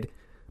outside,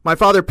 my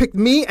father picked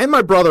me and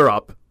my brother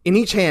up in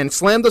each hand,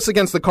 slammed us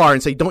against the car,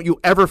 and said, "Don't you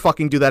ever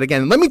fucking do that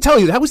again." And let me tell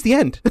you, that was the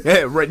end.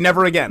 Yeah, right,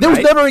 never again. There was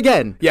right? never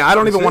again. Yeah, I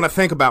don't even want to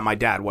think about my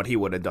dad, what he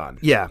would have done.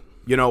 Yeah.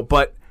 You know,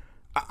 but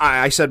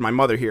I said my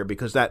mother here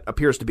because that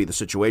appears to be the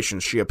situation.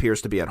 She appears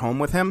to be at home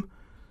with him,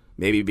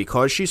 maybe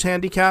because she's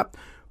handicapped.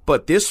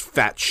 But this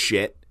fat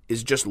shit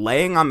is just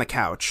laying on the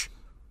couch,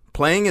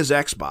 playing his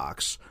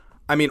Xbox.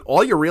 I mean,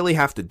 all you really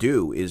have to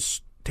do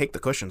is take the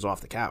cushions off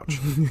the couch,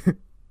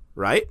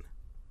 right?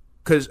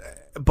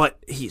 But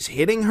he's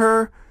hitting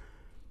her.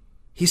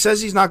 He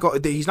says he's not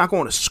going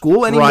to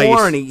school anymore,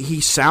 Right. and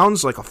he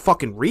sounds like a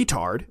fucking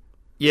retard.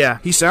 Yeah.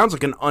 He sounds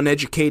like an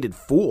uneducated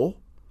fool.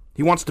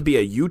 He wants to be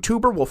a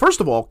YouTuber. Well,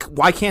 first of all,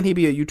 why can't he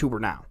be a YouTuber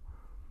now?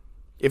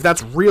 If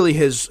that's really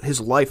his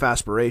life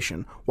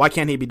aspiration, why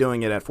can't he be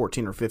doing it at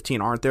 14 or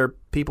 15? Aren't there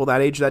people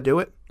that age that do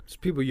it? There's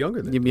people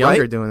younger than him.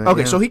 Younger Right? doing that.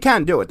 Okay, yeah. so he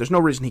can do it. There's no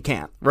reason he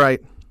can't.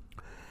 Right.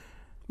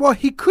 Well,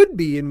 he could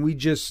be, and we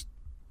just.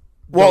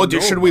 Well,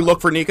 don't know should we about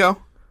look for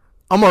Nico?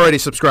 I'm already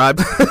subscribed.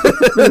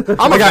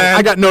 I'm a fan.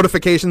 I got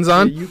notifications it.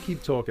 on. You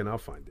keep talking, I'll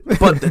find it.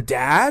 But the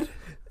dad?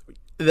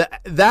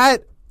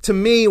 That to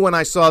me, when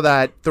I saw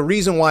that, the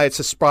reason why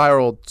it's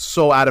spiraled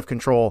so out of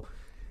control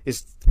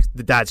is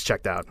the dad's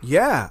checked out.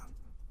 Yeah.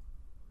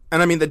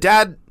 And I mean, the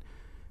dad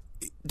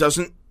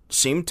doesn't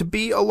seem to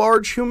be a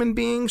large human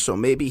being, so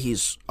maybe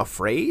he's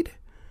afraid.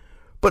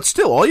 But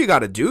still, all you got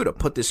to do to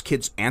put this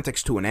kid's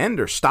antics to an end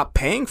or stop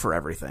paying for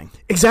everything.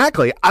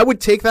 Exactly. I would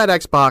take that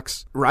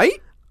Xbox,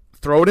 Right?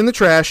 throw it in the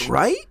trash,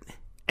 Right?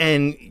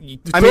 and you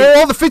I throw mean-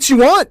 all the fits you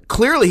want.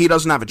 Clearly, he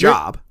doesn't have a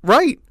job.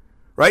 Right.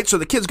 Right? So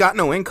the kid's got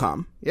no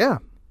income. Yeah.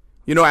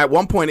 You know, at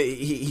one point,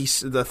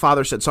 the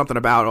father said something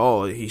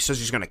about, he says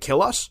he's going to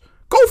kill us.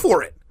 Go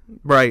for it.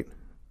 Right.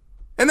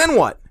 And then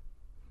what?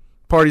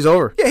 Party's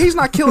over. Yeah, he's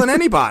not killing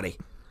anybody.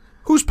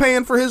 Who's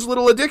paying for his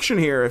little addiction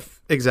here?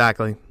 If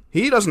Exactly.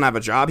 he doesn't have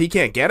a job, he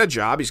can't get a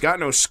job, he's got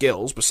no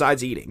skills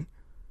besides eating.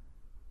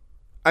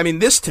 I mean,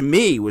 this to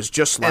me was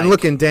just like... And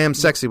looking damn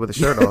sexy with a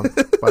shirt on,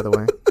 by the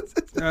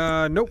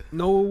way. Nope,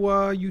 no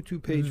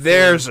YouTube page. for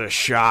There's a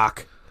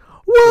shock.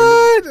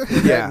 What?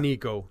 that Yeah.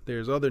 Nico.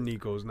 There's other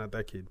Nikos, not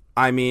that kid.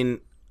 I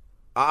mean,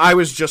 I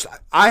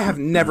have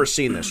never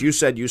seen this. You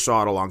said you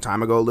saw it a long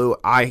time ago, Lou.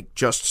 I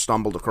just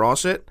stumbled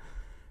across it,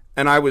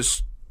 and I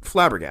was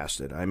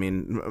flabbergasted. I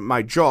mean,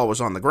 my jaw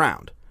was on the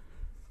ground,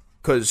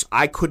 because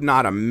I could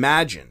not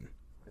imagine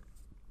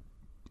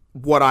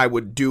what I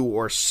would do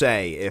or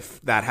say if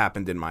that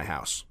happened in my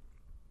house.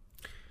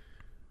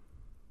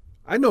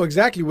 I know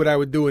exactly what I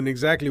would do and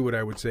exactly what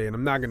I would say, and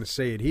I'm not going to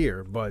say it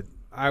here, but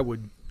I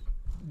would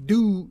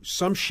do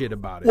some shit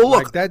about it. Well,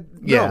 look, like that.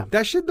 yeah. No,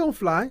 that shit don't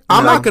fly.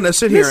 I'm not going to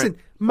sit here Listen,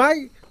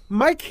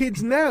 my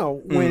kids now,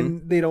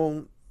 when they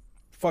don't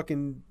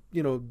fucking,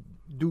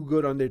 do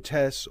good on their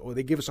tests, or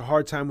they give us a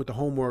hard time with the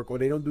homework, or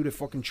they don't do their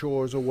fucking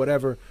chores or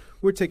whatever,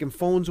 we're taking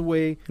phones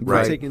away.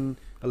 Right. We're taking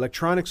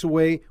electronics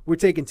away. We're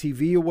taking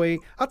TV away.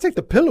 I'll take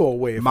the pillow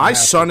away. If I My have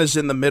son to. is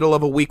in the middle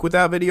of a week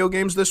without video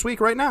games this week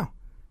right now.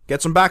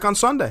 Gets him back on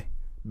Sunday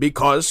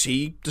because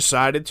he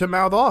decided to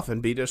mouth off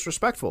and be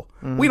disrespectful.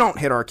 We don't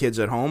hit our kids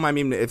at home. I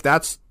mean, if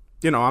that's,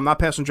 I'm not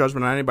passing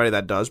judgment on anybody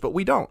that does, but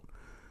we don't.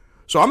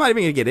 So I'm not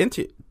even going to get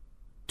into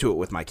it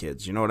with my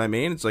kids. You know what I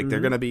mean? It's like they're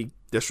going to be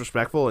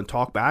disrespectful and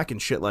talk back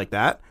and shit like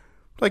that.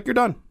 It's like, you're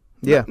done.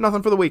 Yeah.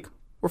 Nothing for the week.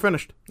 We're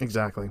finished.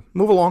 Exactly.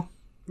 Move along.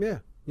 Yeah,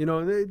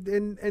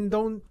 and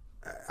don't.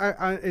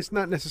 It's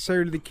not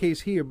necessarily the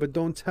case here, but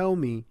don't tell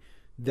me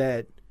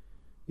that,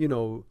 you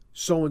know,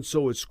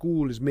 so-and-so at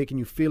school is making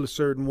you feel a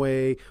certain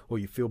way or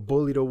you feel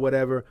bullied or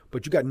whatever,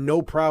 but you got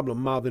no problem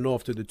mouthing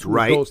off to the two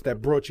adults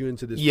that brought you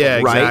into this.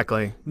 Yeah, fucking-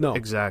 exactly. No.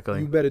 Exactly.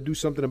 You better do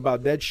something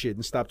about that shit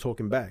and stop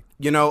talking back.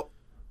 You know,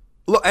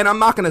 look, and I'm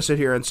not going to sit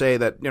here and say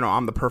that, you know,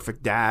 I'm the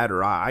perfect dad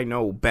or I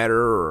know better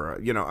or,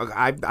 you know,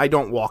 I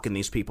don't walk in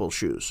these people's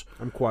shoes.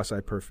 I'm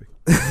quasi-perfect.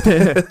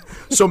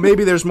 So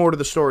maybe there's more to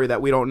the story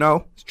that we don't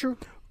know. It's true.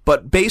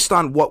 But based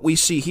on what we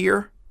see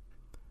here,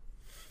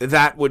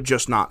 that would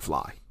just not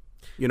fly.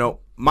 You know,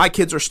 my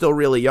kids are still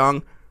really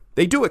young.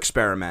 They do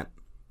experiment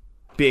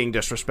being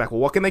disrespectful.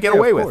 What can they get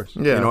away with? course.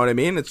 Yeah. You know what I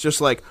mean? It's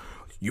just like,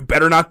 you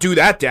better not do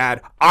that,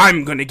 Dad.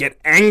 I'm going to get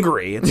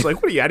angry. It's like,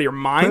 what are you, out of your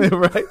mind?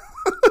 Right.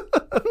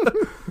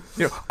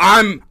 You know,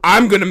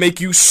 I'm going to make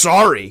you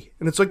sorry.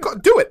 And it's like, go,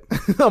 do it.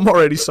 I'm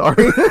already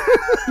sorry.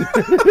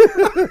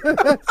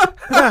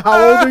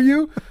 How old are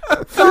you?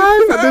 5.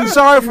 I've been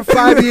sorry for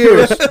 5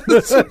 years.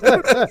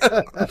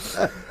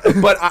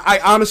 But I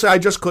honestly, I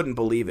just couldn't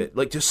believe it.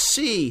 Like, to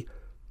see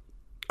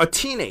a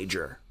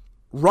teenager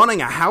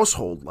running a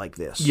household like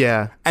this.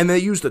 Yeah. And they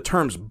use the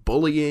terms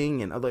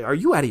bullying and like, are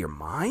you out of your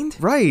mind?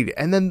 Right.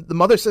 And then the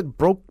mother said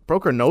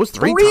broke her nose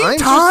 3 3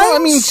 times? times? I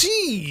mean,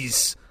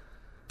 jeez.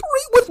 3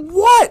 with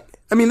what?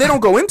 I mean, they don't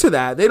go into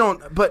that. They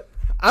don't, but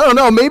I don't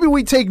know. Maybe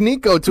we take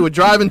Nico to a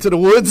drive into the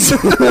woods,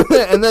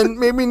 and then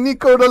maybe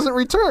Nico doesn't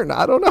return.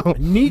 I don't know.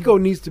 Nico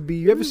needs to be.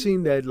 You ever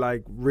seen that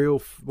like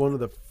one of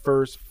the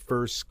first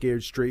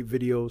Scared Straight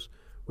videos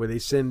where they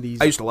send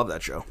these? I used to love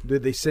that show.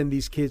 They send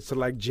these kids to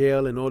like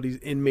jail, and all these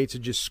inmates are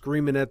just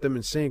screaming at them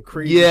and saying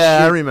crazy. Yeah,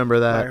 shit. I remember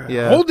that. Like,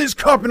 yeah. hold this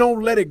cup and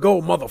don't let it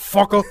go,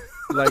 motherfucker.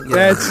 Like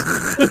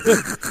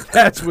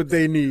that's what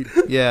they need.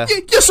 Yeah.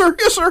 Yes, sir.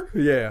 Yes, sir.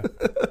 Yeah.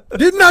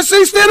 Didn't I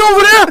say stand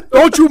over there?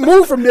 Don't you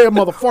move from there,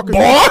 motherfucker.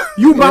 Boy.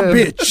 You my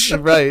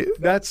bitch. Right.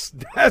 That's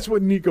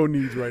what Nico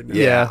needs right now.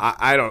 Yeah.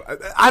 I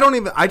don't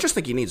even. I just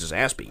think he needs his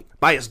ass beat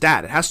by his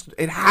dad.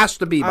 It has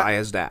to be by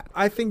his dad.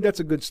 I think that's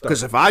a good start.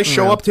 Because if I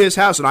show up to his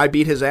house and I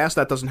beat his ass,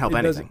 that doesn't help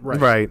anything.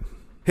 Right.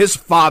 His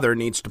father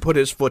needs to put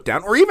his foot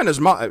down, or even his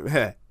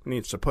mother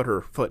needs to put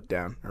her foot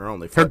down, her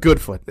only foot. Her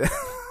good foot.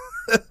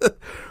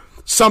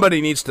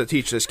 Somebody needs to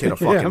teach this kid a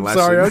fucking yeah, I'm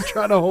lesson. sorry. I was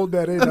trying to hold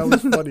that in. That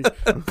was funny.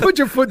 Put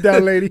your foot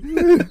down, lady.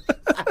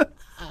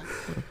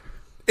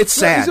 It's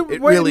sad.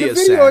 It really in the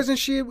is video, sad. Isn't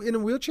she in a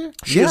wheelchair?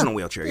 She is in a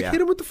wheelchair, They yeah. hit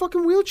him with the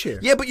fucking wheelchair.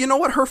 Yeah, but you know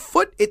what? Her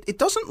foot, it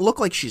doesn't look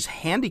like she's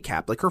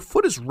handicapped. Like, her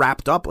foot is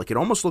wrapped up. Like, it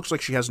almost looks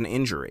like she has an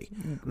injury.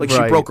 Like, she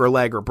Right. broke her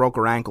leg or broke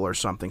her ankle or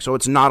something. So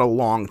it's not a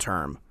long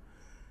term.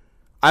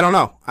 I don't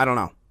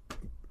know.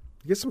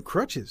 Get some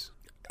crutches.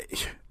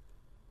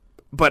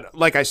 But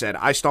like I said,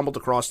 I stumbled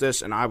across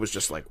this, and I was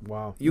just like,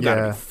 Wow. You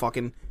gotta Yeah. be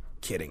fucking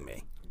kidding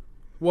me.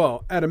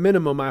 Well, at a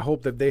minimum, I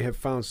hope that they have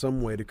found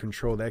some way to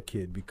control that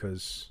kid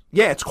because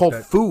Yeah, it's called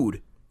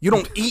food. You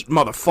don't eat,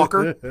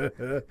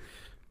 motherfucker.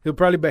 he'll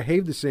probably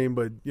behave the same,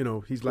 but, you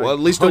know, he's like... Well, at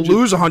least he'll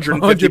lose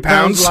 150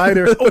 pounds.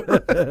 lighter.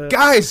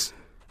 Guys,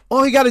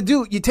 all you got to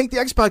do, you take the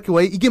X-Pac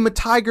away, you give him a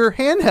Tiger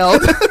handheld.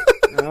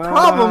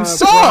 Problem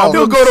solved.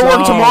 He'll go to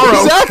work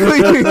tomorrow.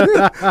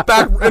 Exactly.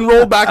 Back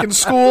enroll back in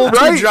school,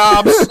 Right. 2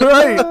 jobs.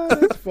 Right.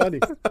 That's funny.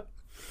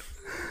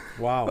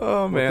 Wow.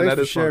 Oh, man, thanks that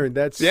for is fun. sharing.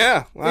 That's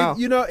Yeah, wow.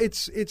 You know,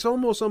 it's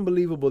almost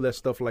unbelievable that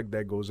stuff like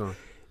that goes on.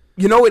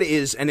 You know it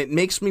is, and it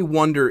makes me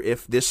wonder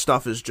if this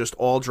stuff is just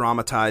all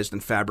dramatized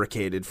and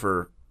fabricated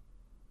for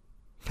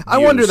I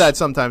wonder that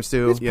sometimes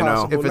too. It's You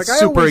know, possible. if it's Like, I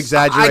super always-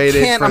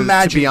 exaggerated I can't to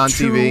imagine be on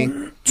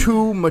TV.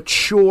 Two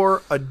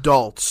mature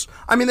adults.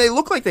 I mean, they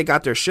look like they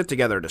got their shit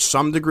together to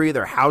some degree.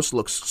 Their house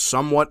looks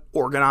somewhat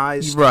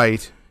organized.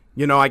 Right.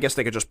 You know, I guess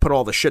they could just put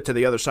all the shit to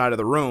the other side of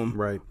the room.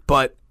 Right.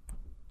 But,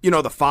 you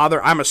know, the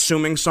father, I'm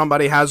assuming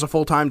somebody has a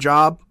full-time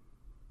job.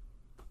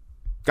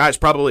 Guy's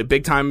probably a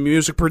big-time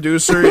music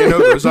producer, you know,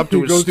 goes up to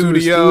He his goes to the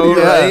studio,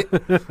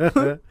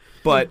 studio. right?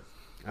 But,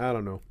 I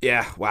don't know.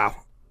 yeah, wow.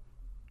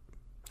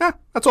 Yeah,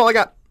 that's all I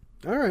got.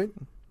 All right.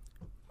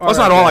 Well, that's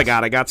not all I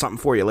got. I got something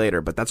for you later,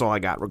 but that's all I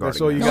got regarding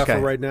That's all you that. got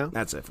for right now?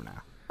 That's it for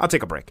now. I'll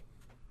take a break.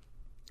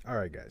 All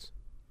right, guys.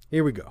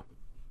 Here we go.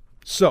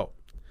 So,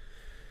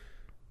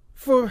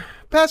 for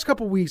past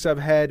couple weeks, I've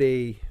had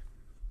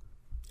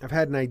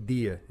an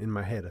idea in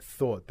my head, a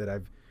thought that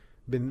I've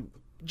been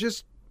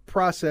just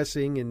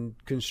processing and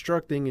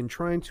constructing and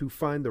trying to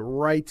find the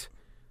right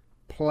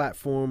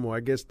platform, or I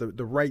guess the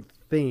right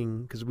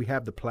thing, because we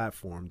have the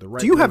platform. The right.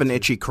 Do you have way an to-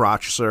 itchy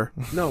crotch, sir?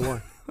 No,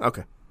 why?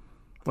 Okay.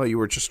 Well, you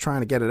were just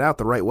trying to get it out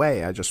the right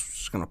way. I just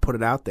was going to put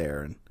it out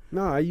there. And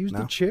No, I used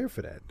the chair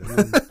for that.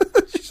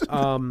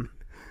 I mean,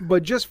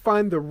 but just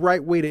find the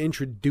right way to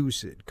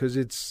introduce it, because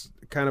it's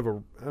kind of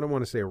I don't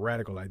want to say a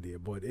radical idea,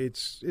 but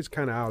it's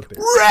kind of out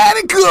there.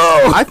 Radical!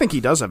 I think he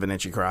does have an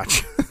itchy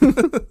crotch.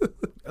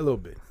 A little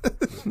bit.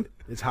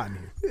 It's hot in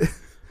here.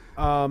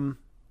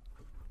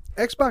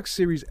 Xbox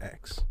Series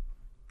X,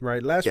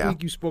 right? Last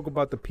week you spoke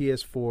about the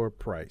PS4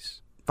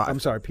 price. I'm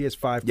sorry,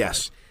 PS5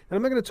 Yes. price. And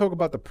I'm not going to talk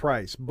about the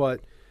price, but,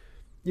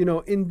 you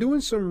know, in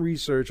doing some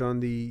research on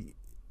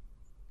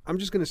I'm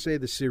just going to say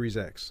the Series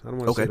X. I don't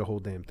want to say the whole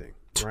damn thing,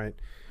 right?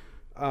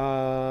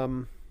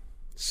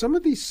 some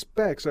of these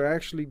specs are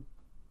actually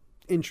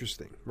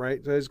interesting,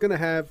 right? So it's going to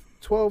have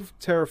 12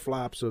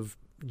 teraflops of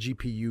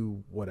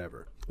GPU,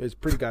 whatever. It's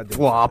pretty goddamn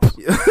flop.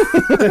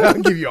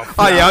 I'll give you a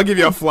flop. Oh yeah, I'll give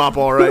you a flop.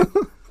 All right.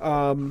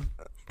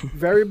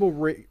 Variable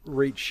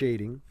rate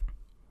shading.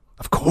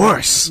 Of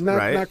course,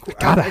 right?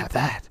 Gotta have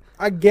that.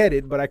 I get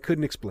it, but I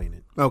couldn't explain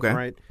it. Okay.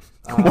 Right.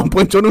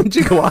 1.21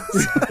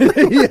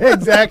 gigawatts. Yeah,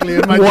 exactly.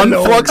 One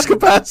flux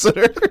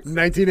capacitor.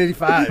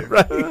 1985.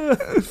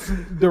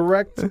 Right.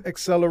 Direct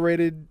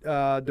accelerated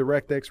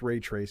DirectX ray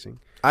tracing.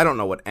 I don't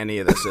know what any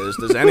of this is.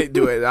 Does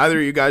either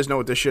of you guys know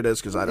what this shit is?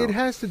 Because I don't. It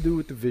has to do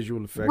with the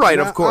visual effects. Right,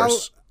 Now, of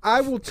course.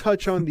 I will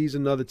touch on these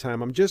another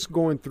time. I'm just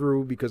going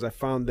through because I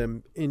found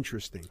them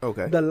interesting.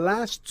 Okay. The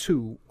last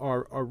two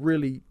are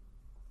really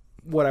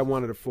what I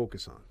wanted to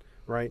focus on,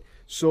 right?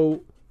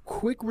 So,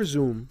 quick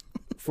resume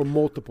for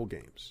multiple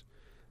games.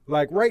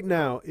 Like right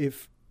now,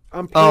 if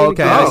I'm playing a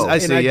game I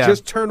see, and I yeah.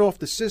 just turn off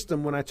the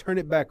system, when I turn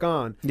it back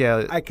on,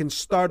 I can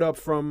start up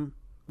from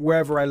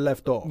wherever I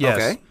left off. Yes.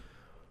 Okay.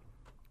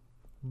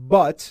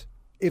 But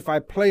if I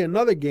play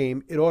another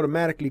game, it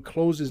automatically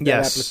closes that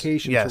Yes.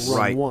 application Yes. to run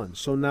Right. one.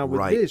 So now with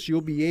Right. this, you'll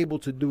be able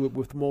to do it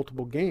with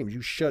multiple games.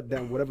 You shut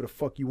down whatever the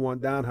fuck you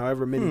want down,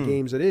 however many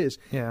games it is,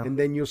 Yeah. and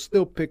then you'll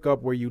still pick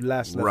up where you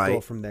last left Right.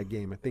 off from that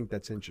game. I think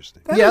that's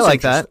interesting. Yeah, I is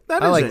like that. interesting.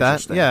 That I is like that.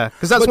 interesting. Yeah,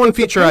 because that's But one the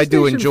feature I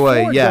do PlayStation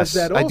enjoy. 4 Yes,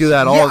 does that I do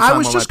that also. all Yeah, the time. I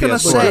was on just my gonna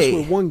PS4. But say- just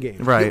with one game.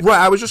 Right. Right.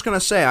 I was just gonna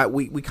say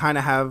we kind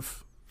of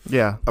have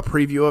Yeah. a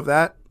preview of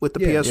that with the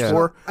Yeah,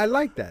 PS4. I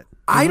like that.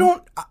 I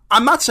don't.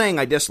 I'm not saying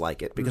I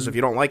dislike it because if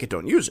you don't like it,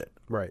 don't use it.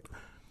 Right.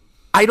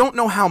 I don't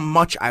know how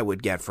much I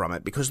would get from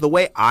it because the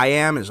way I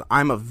am is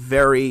I'm a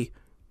very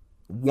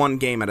one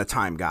game at a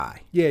time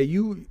guy. Yeah,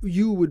 you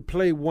would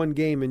play one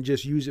game and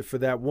just use it for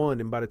that one,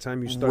 and by the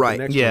time you start Right.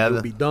 the next Yeah, one,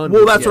 you'll be done.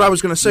 Well, with that's it. what I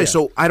was going to say. Yeah.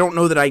 So I don't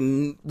know that I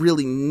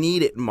really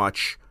need it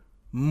much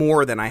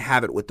more than I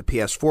have it with the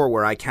PS4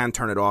 where I can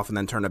turn it off and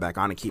then turn it back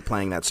on and keep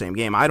playing that same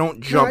game. I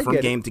don't jump I from get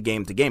it. game to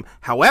game to game.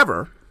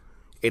 However,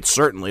 it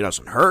certainly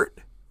doesn't hurt.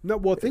 No,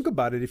 well, think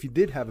about it. If you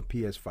did have a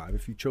PS5,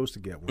 if you chose to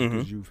get one, Mm-hmm.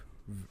 because you've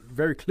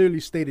very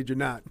clearly stated you're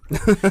not.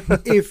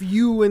 If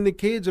you and the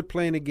kids are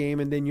playing a game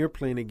and then you're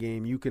playing a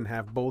game, you can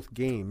have both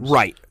games.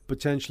 Right.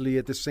 Potentially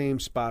at the same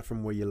spot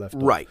from where you left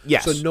off. Right,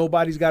 yes. So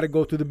nobody's got to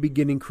go through the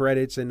beginning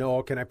credits and,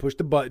 can I push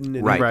the button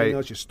and Right. everything Right.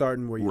 else. You're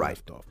starting where you Right.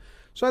 left off.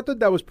 So I thought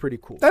that was pretty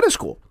cool. That is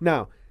cool.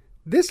 Now,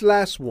 this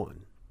last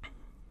one,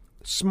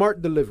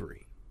 smart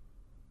delivery.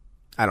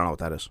 I don't know what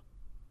that is.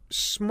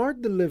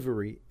 Smart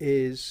delivery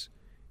is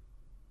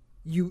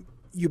you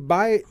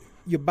buy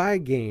a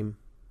game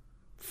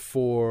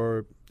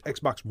for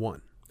Xbox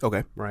One,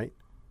 Okay. right?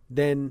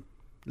 Then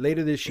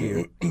later this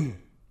year,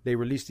 they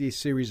release the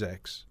Series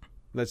X.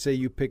 Let's say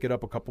you pick it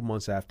up a couple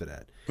months after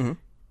that. Mm-hmm.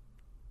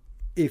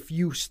 If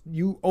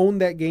you own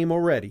that game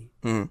already,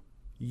 Mm-hmm.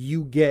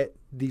 you get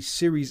the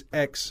Series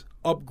X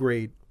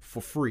upgrade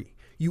for free.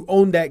 You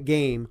own that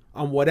game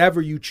on whatever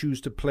you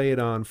choose to play it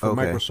on for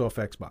Okay. Microsoft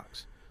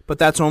Xbox. But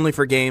that's only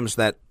for games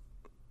that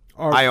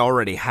Or I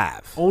already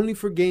have. only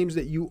for games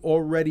that you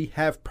already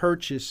have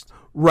purchased.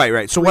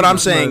 Right. So what I'm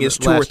saying is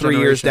 2 or last 3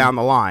 years generation. down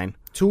the line.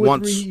 2 or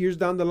once, 3 years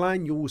down the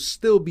line, you will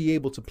still be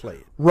able to play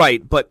it.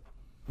 Right, but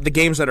the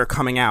games that are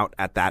coming out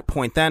at that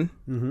point then,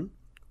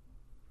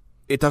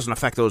 it doesn't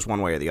affect those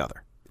one way or the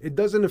other. It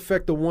doesn't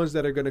affect the ones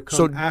that are going to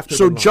come after.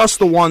 So the launch. just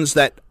the ones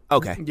that,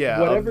 okay. Yeah,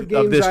 whatever of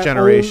games this I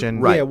generation.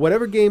 own, Right. Yeah,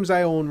 whatever games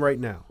I own right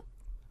now,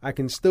 I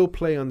can still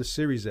play on the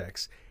Series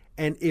X.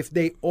 And if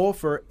they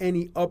offer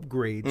any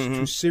upgrades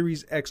to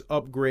Series X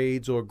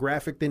upgrades or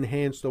graphic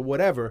enhanced or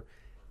whatever,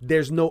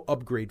 there's no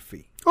upgrade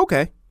fee.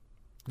 Okay.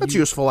 That's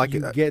useful. I You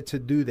can, get to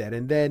do that.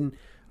 And then,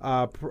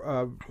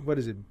 what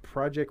is it?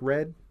 Project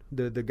Red,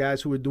 the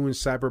guys who were doing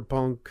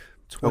Cyberpunk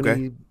 20,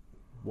 Okay.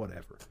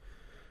 whatever,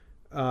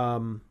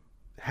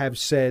 have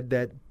said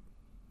that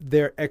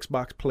their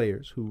Xbox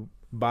players who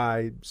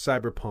buy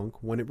Cyberpunk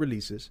when it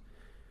releases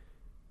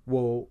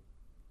will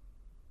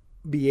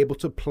be able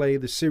to play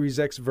the Series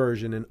X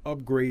version and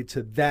upgrade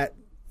to that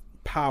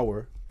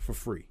power for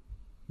free.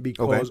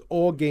 Because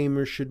all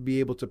gamers should be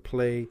able to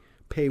pay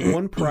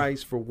one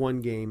price for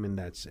one game, and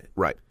that's it.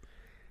 right.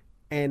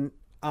 And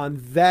on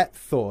that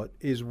thought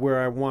is where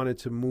I wanted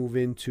to move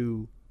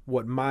into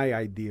what my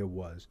idea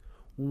was.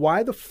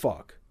 Why the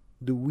fuck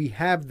do we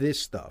have this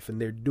stuff and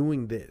they're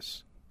doing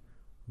this,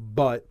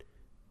 but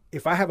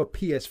if I have a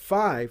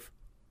PS5,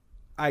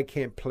 I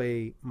can't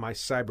play my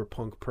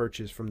Cyberpunk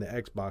purchase from the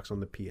Xbox on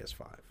the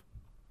PS5?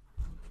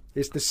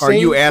 It's the same. Are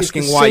you it's the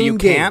asking why you same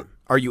game. can't?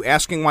 Are you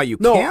asking why you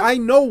No, can't? I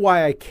know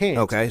why I can't.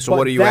 Okay, so but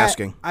what are you that-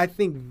 asking? I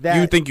think that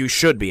You think you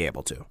should be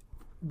able to?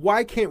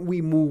 why can't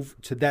we move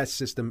to that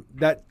system?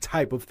 That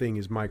type of thing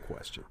is my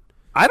question.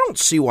 I don't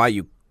see why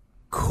you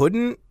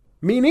couldn't.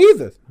 Me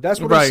neither. That's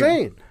what I'm Right.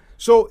 saying.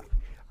 So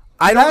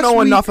I don't last know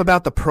week- enough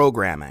about the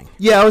programming.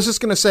 Yeah, I was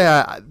just gonna say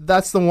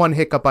that's the one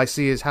hiccup I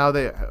see is how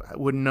they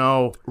would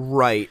know.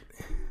 Right.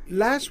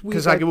 last week,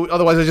 Because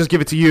otherwise I just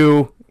give it to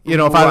you. You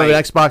know, if I have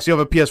an Xbox, you have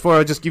a PS4,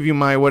 I'll just give you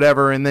my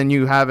whatever, and then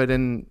you have it.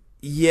 And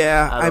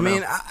Yeah, I don't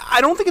mean, know. I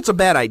don't think it's a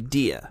bad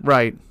idea.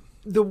 right,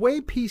 the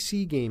way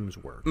PC games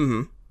work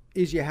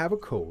is you have a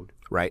code.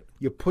 Right.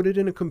 You put it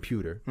in a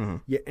computer.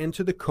 You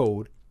enter the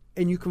code,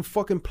 and you can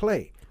fucking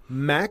play.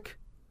 Mac,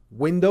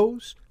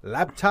 Windows,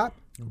 laptop,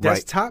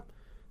 desktop,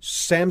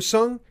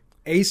 Samsung,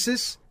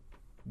 Asus,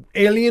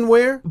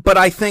 Alienware. But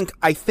I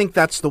think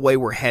that's the way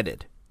we're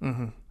headed.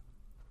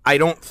 I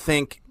don't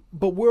think...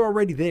 But we're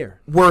already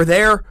there. We're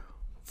there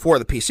for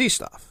the PC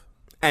stuff.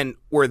 And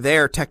we're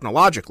there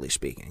technologically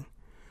speaking.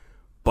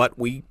 But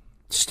we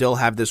still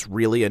have this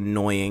really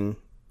annoying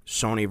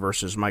Sony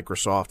versus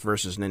Microsoft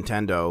versus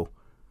Nintendo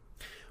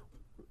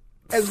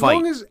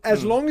fight.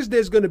 As long as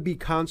there's going to be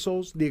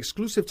consoles, the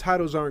exclusive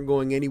titles aren't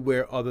going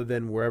anywhere other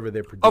than wherever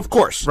they're produced. Of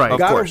course. Right.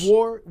 God of course. of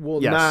War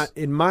will not,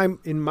 in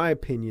my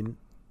opinion,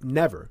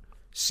 never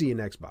see an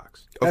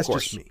Xbox. That's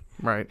just me.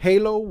 Right.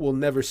 Halo will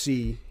never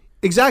see...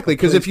 Exactly,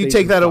 because if you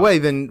take that away,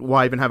 then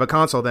why even have a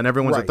console? Then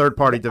everyone's a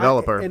third-party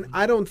developer. And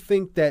I don't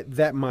think that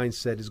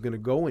mindset is going to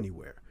go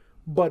anywhere.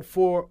 But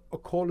for a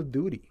Call of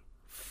Duty,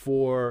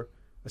 for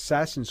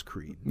Assassin's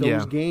Creed,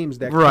 those games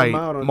that come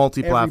out on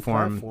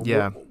multi-platform, every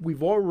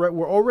platform,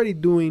 we're already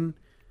doing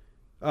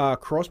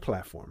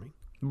cross-platforming.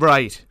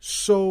 Right.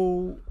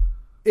 So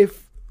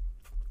if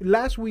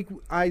last week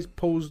I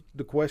posed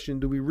the question,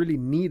 do we really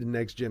need a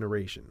next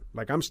generation?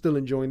 Like, I'm still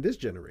enjoying this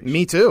generation.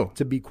 Me too.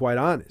 To be quite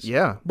honest.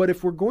 Yeah. But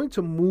if we're going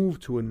to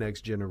move to a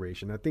next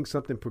generation, I think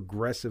something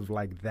progressive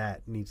like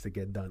that needs to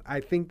get done.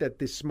 I think that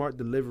this smart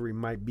delivery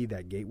might be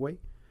that gateway.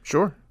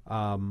 Sure.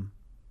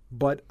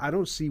 But I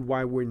don't see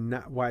why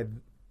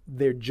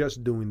they're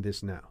just doing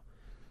this now.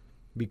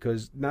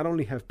 Because not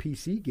only have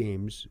PC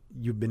games,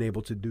 you've been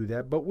able to do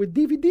that, but with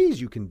DVDs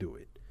you can do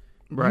it.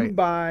 Right. You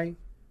buy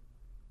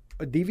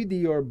a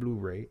DVD or a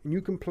Blu-ray, and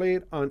you can play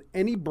it on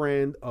any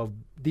brand of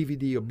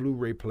DVD or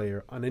Blu-ray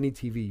player on any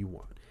TV you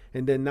want.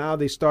 And then now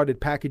they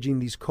started packaging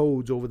these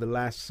codes over the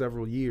last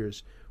several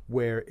years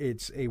where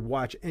it's a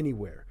watch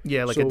anywhere.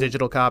 Yeah, like a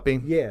digital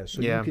copy. Yeah,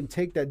 so you can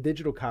take that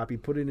digital copy,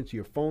 put it into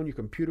your phone, your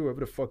computer,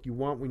 wherever the fuck you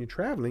want when you're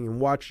traveling, and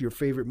watch your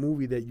favorite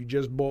movie that you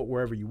just bought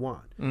wherever you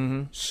want.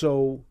 Mm-hmm.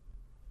 So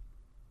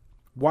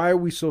why are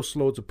we so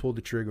slow to pull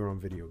the trigger on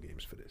video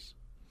games for this?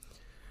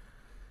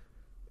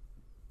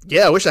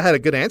 Yeah, I wish I had a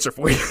good answer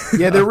for you.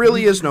 Yeah, there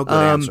really is no good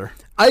answer.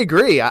 I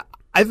agree.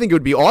 I think it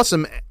would be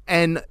awesome.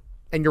 And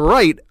you're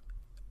right.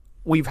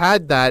 We've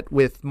had that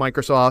with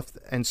Microsoft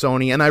and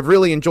Sony, and I've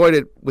really enjoyed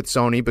it with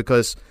Sony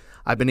because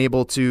I've been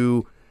able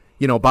to,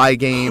 buy a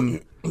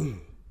game,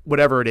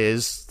 whatever it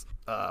is,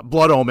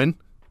 Blood Omen,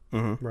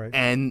 right?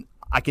 And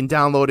I can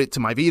download it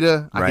to my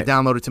Vita. I can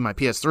download it to my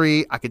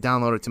PS3. I could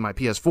download it to my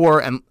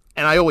PS4, and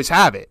I always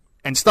have it.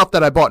 And stuff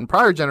that I bought in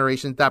prior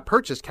generations, that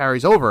purchase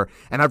carries over,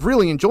 and I've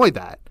really enjoyed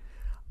that.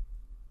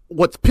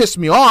 What's pissed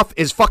me off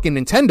is fucking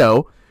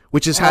Nintendo,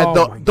 which has had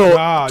the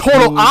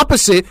total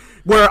opposite,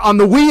 where on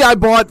the Wii I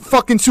bought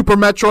fucking Super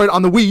Metroid,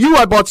 on the Wii U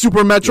I bought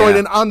Super Metroid,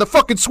 and on the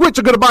fucking Switch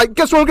I'm going to buy,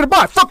 guess what I'm going to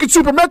buy? Fucking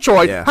Super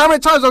Metroid. Yeah. How many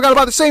times have I got to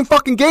buy the same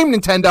fucking game,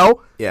 Nintendo?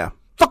 Yeah.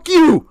 Fuck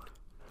you.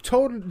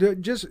 Total,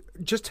 just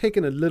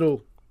taking a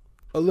little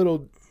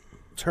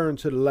turn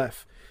to the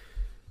left.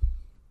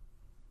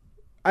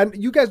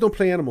 You guys don't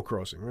play Animal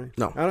Crossing, right?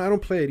 No. I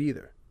don't play it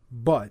either.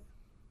 But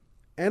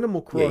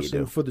Animal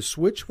Crossing for the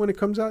Switch when it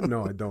comes out?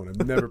 No, I don't.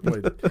 I've never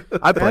played it.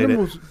 I played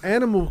it.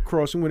 Animal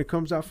Crossing when it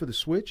comes out for the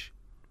Switch,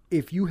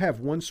 if you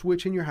have one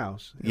Switch in your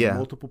house and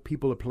multiple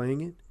people are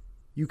playing it,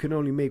 you can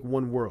only make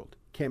one world.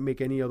 Can't make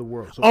any other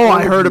world. So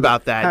I heard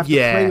about that. Have to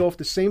play off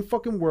the same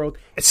fucking world.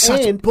 It's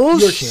such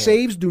bullshit. Your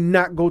saves do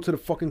not go to the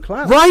fucking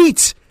cloud.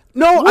 Right.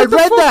 No, I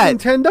read that.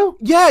 Nintendo?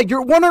 Yeah,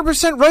 you're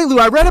 100% right, Lou.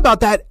 I read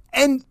about that.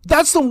 And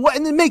that's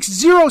and it makes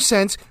zero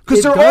sense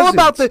because they're all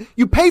about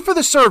you pay for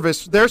the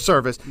service, their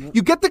service,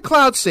 you get the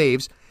cloud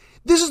saves.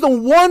 This is the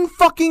one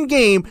fucking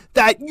game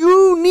that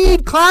you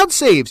need cloud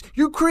saves.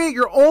 You create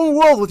your own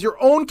world with your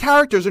own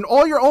characters and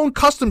all your own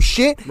custom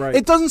shit. Right.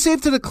 It doesn't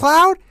save to the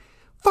cloud.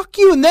 Fuck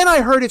you. And then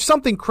I heard if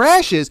something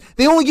crashes,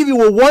 they only give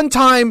you a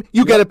one-time,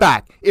 you get it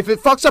back. If it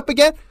fucks up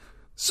again,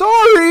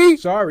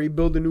 sorry,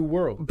 build a new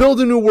world.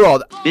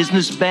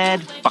 Business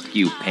bad? Fuck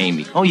you, pay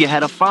me. Oh, you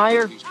had a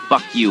fire?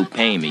 Fuck you,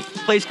 pay me.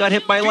 Place got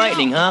hit by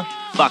lightning, huh?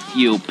 Fuck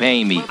you,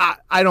 pay me.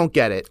 I don't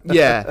get it.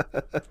 Yeah.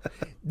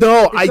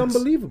 No, it's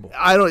unbelievable.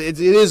 I don't. It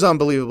is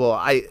unbelievable.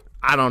 I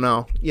don't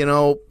know.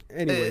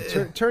 Anyway,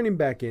 turning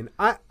back in,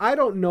 I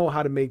don't know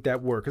how to make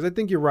that work because I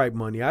think you're right,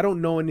 Money. I don't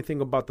know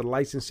anything about the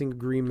licensing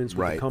agreements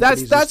with the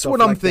companies. That's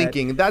what I'm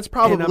thinking. That's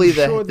probably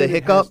the hiccup.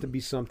 It has to be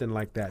something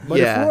like that.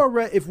 But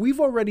if we've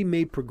already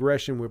made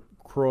progression with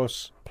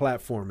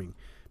cross-platforming,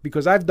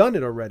 because I've done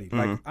it already.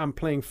 Like I'm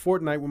playing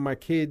Fortnite with my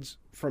kids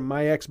from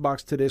my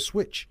Xbox to their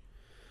Switch.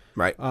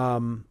 Right.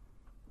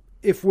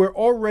 If we're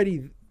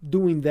already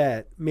doing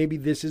that, maybe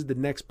this is the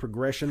next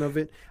progression of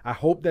it. I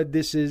hope that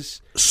this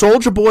is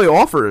Soulja Boy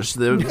offers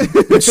the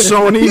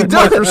Sony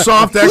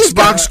Microsoft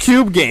Xbox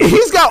Cube game.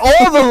 He's got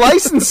all the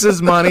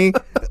licenses, Money,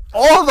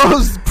 all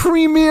those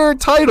premier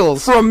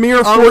titles for a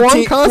mere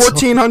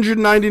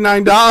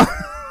 $1,499.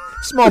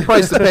 Small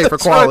price to pay for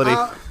quality.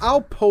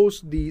 I'll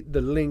post the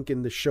link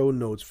in the show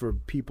notes for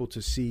people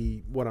to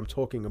see what I'm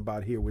talking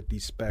about here with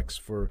these specs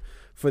for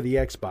the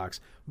Xbox.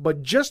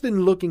 But just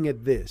in looking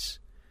at this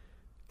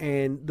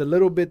and the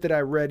little bit that I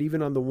read,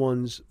 even on the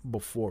ones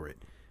before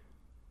it,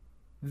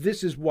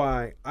 this is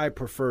why I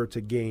prefer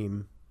to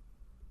game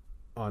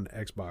on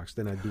Xbox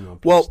than I do on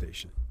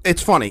PlayStation.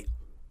 It's funny.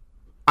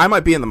 I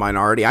might be in the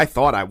minority. I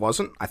thought I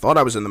wasn't. I thought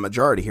I was in the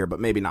majority here, but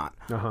maybe not.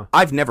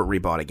 I've never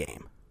rebought a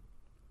game.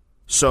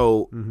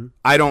 So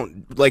I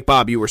don't, like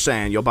Bob, you were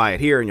saying, you'll buy it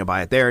here and you'll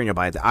buy it there and you'll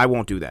buy it there. I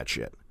won't do that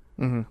shit.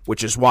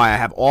 Which is why I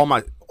have all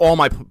my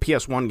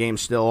PS1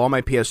 games still, all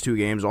my PS2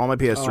 games, all my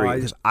PS3,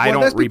 because I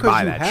don't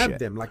rebuy that have shit.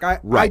 Them. Like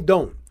I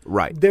don't.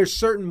 Right. There's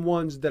certain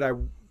ones that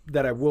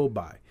I will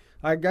buy.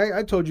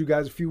 I told you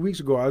guys a few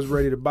weeks ago I was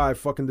ready to buy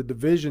fucking The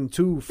Division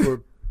 2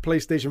 for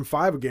PlayStation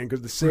 5 again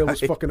because the sale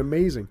was fucking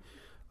amazing.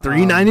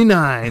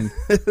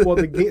 $3.99. Well,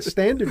 the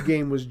standard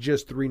game was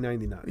just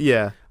 $3.99.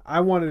 Yeah.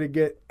 I wanted to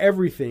get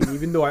everything,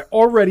 even though I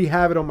already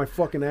have it on my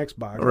fucking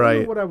Xbox. Right. I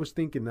don't know what I was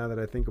thinking now that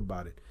I think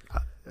about it.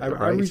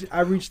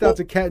 I reached out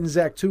to Cat and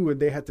Zach too, and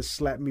they had to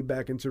slap me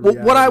back into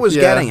reality. What I was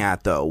getting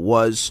at, though,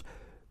 was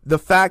the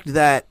fact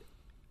that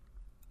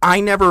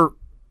I never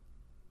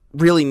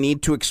really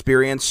need to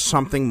experience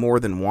something more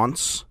than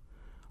once,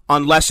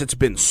 unless it's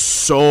been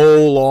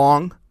so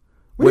long.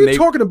 What are you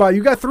talking about?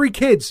 You got 3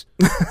 kids.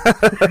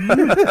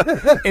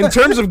 In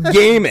terms of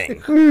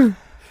gaming,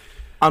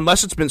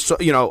 unless it's been so,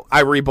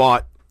 I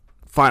rebought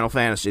Final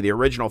Fantasy, the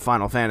original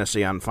Final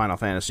Fantasy on Final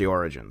Fantasy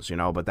Origins,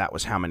 but that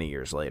was how many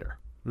years later?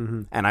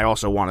 And I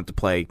also wanted to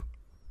play,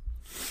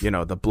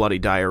 the bloody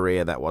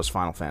diarrhea that was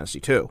Final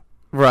Fantasy 2.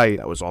 Right.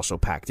 That was also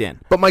packed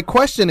in. But my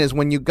question is,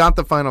 when you got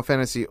the Final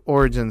Fantasy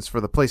Origins for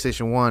the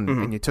PlayStation 1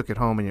 and you took it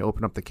home and you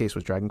opened up the case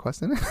with Dragon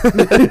Quest in it?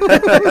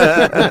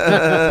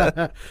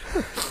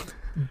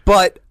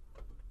 But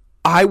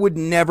I would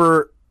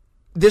never.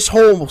 This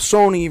whole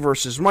Sony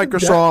versus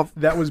Microsoft.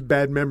 That was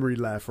bad memory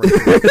laugh right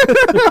there.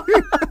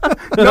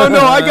 No,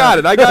 I got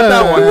it. I got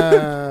that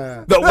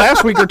one. The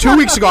last week or 2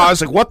 weeks ago, I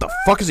was like, what the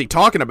fuck is he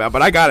talking about?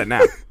 But I got it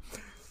now.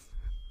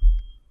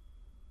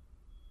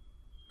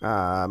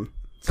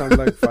 Sounds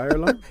like fire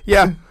alarm?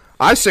 Yeah.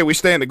 I say we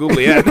stay in the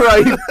googly head.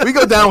 Right. We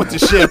go down with the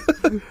ship.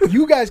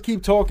 You guys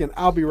keep talking.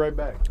 I'll be right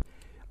back.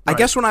 I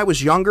guess when I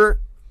was younger,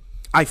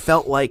 I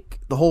felt like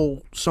the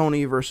whole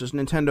Sony versus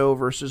Nintendo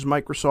versus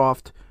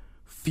Microsoft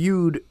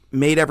feud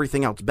made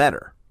everything else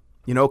better.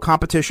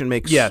 Competition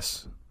makes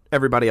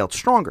everybody else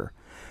stronger.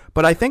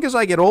 But I think as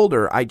I get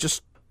older, I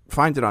just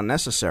find it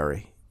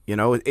unnecessary.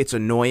 It's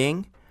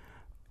annoying.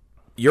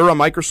 You're a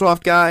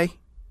Microsoft guy.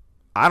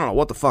 I don't know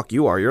what the fuck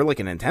you are. You're like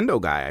a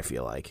Nintendo guy, I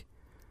feel like.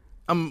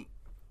 I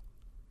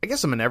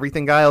guess I'm an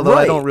everything guy, although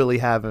I don't really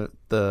have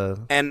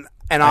the And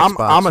Xbox,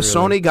 I'm a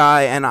really. Sony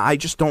guy, and I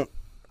just don't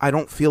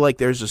feel like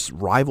there's this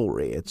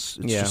rivalry. It's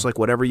just like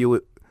whatever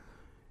you.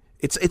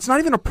 It's not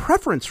even a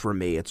preference for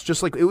me. It's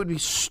just like it would be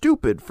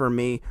stupid for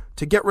me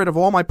to get rid of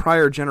all my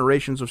prior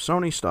generations of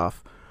Sony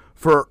stuff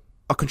for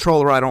a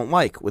controller I don't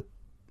like with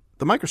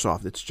the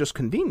Microsoft. It's just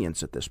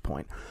convenience at this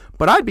point.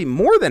 But I'd be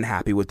more than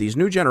happy with these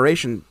new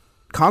generation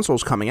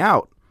consoles coming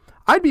out.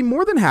 I'd be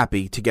more than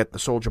happy to get the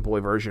Soulja Boy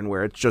version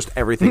where it's just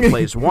everything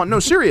plays one. No,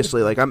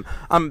 seriously, like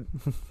I'm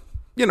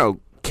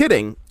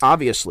kidding,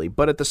 obviously,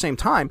 but at the same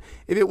time,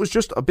 if it was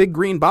just a big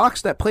green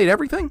box that played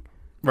everything,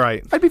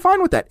 right, I'd be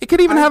fine with that. It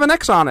could even have an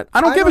X on it.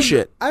 I don't give a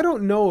shit. I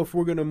don't know if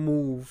we're gonna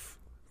move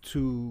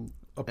to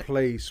a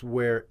place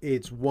where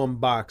it's one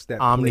box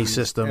that Omni plays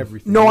system.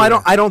 Everything. No,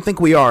 I don't think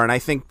we are, and I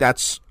think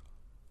that's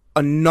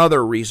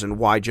another reason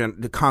why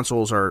the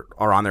consoles are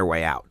on their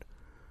way out.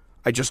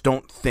 I just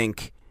don't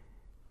think.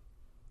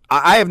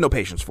 I have no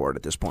patience for it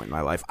at this point in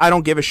my life. I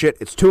don't give a shit.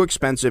 It's too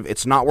expensive.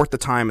 It's not worth the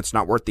time. It's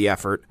not worth the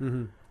effort.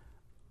 I'm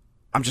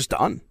just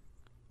done.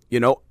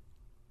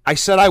 I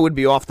said I would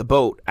be off the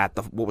boat at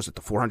the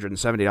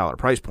 $470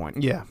 price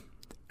point. Yeah.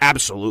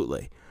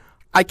 Absolutely.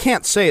 I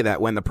can't say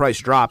that when the price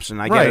drops and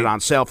I get it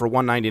on sale for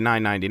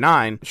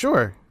 $199.99.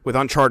 Sure. With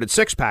Uncharted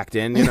 6 packed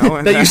in,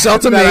 and that you sell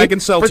to me I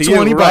can sell for to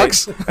 $20 you,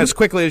 right, as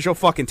quickly as you'll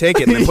fucking take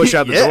it and then push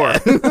out the door.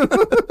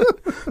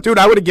 Dude,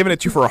 I would have given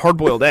it to you for a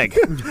hard-boiled egg.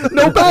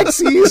 No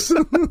backsies.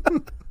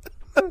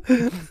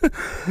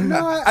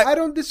 No, I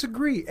don't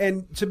disagree.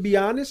 And to be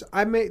honest,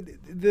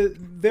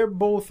 they're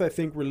both, I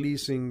think,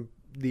 releasing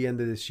the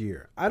end of this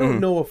year. I don't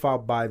know if I'll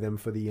buy them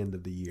for the end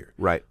of the year.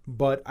 Right.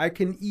 But I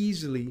can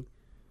easily,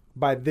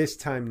 by this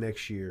time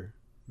next year,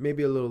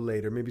 maybe a little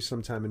later, maybe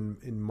sometime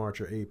in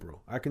March or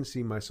April, I can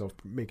see myself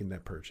making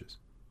that purchase.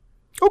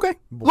 Okay.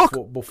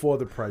 Before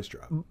the price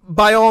drop.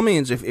 By all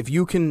means, if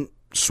you can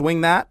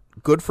swing that,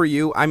 good for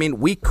you. I mean,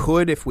 we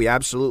could if we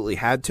absolutely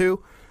had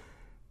to,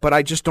 but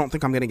I just don't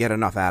think I'm going to get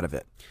enough out of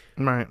it.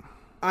 Right.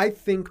 I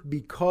think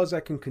because I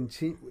can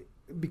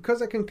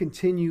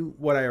continue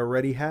what I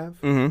already have,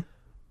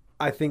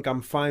 I think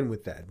I'm fine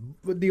with that.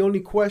 But the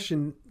only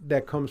question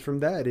that comes from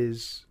that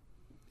is,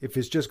 if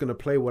it's just going to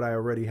play what I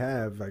already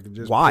have, I can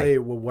just play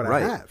it with what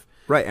I have.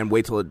 Right, and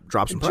wait till it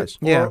drops in price.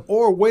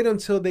 Or wait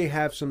until they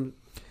have some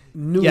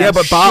new. Yeah,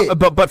 but shit.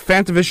 but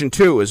Fantavision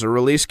 2 is a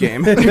release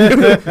game.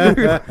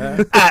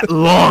 At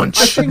launch.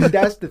 I think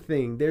that's the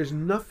thing. There's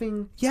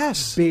nothing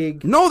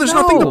big. No, there's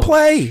nothing to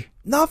play.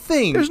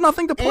 Nothing. There's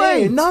nothing to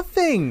play.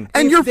 Nothing.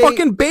 And If you're they-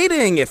 fucking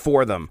betaing it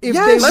for them. If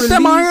Yes. they Let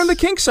them release- iron the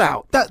kinks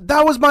out.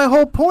 That was my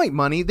whole point,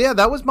 Money. Yeah,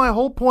 that was my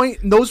whole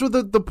point. And those were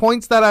the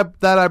points that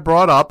I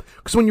brought up.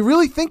 Because when you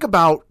really think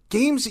about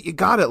games that you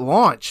got at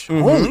launch,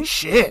 holy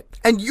shit.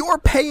 And you're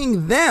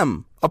paying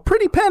them a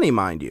pretty penny,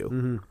 mind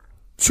you,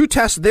 to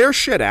test their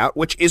shit out,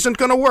 which isn't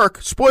going to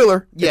work.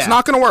 Spoiler, it's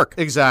not going to work.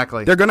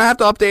 Exactly. They're going to have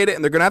to update it,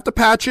 and they're going to have to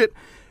patch it.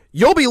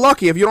 You'll be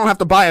lucky if you don't have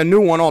to buy a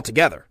new one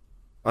altogether.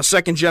 A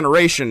second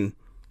generation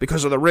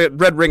because of the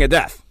red ring of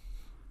death.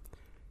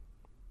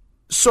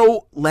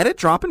 So let it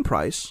drop in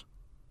price.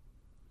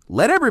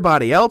 Let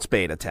everybody else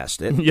beta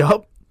test it.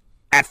 Yup.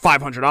 At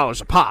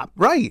 $500 a pop.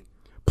 Right.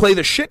 Play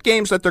the shit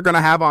games that they're going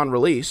to have on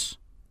release.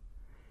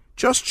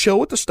 Just chill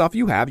with the stuff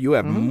you have. You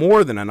have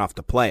more than enough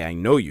to play. I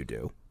know you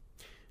do.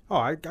 Oh,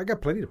 I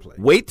got plenty to play.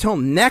 Wait till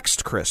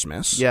next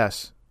Christmas.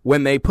 Yes.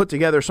 When they put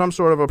together some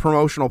sort of a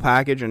promotional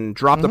package and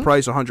drop the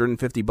price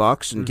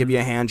 $150 and give you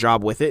a hand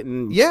job with it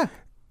and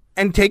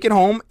and take it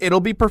home.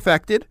 It'll be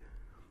perfected.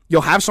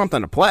 You'll have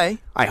something to play,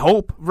 I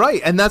hope. Right,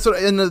 and that's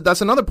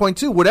another point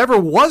too. Whatever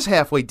was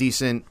halfway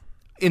decent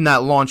in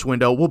that launch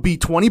window will be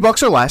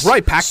 $20 or less.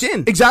 Right, packed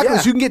in. Exactly.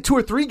 Yeah. So you can get 2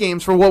 or 3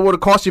 games for what would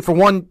have cost you for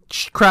one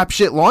crap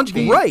shit launch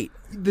game. Right.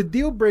 The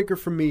deal breaker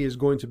for me is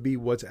going to be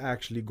what's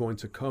actually going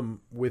to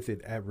come with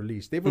it at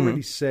release. They've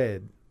already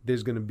said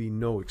there's going to be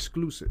no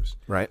exclusives.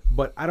 Right.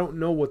 But I don't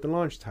know what the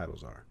launch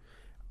titles are.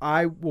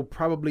 I'm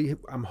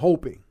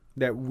hoping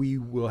that we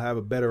will have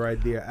a better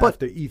idea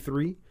after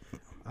E3.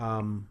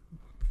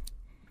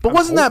 But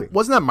wasn't that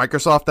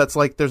Microsoft that's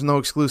like there's no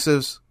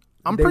exclusives?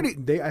 I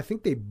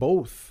think they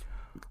both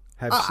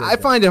have said I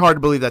that. find it hard to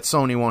believe that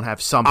Sony won't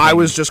have something. I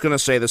was just going to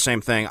say the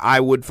same thing. I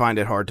would find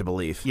it hard to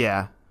believe.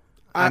 Yeah.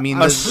 I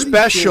mean,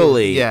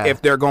 especially yeah.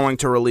 if they're going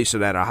to release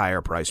it at a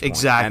higher price point.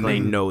 Exactly.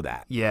 And they know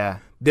that. Yeah.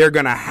 They're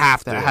going to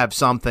have to have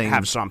something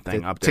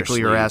up their tickle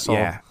your sleeve. asshole.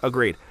 Yeah,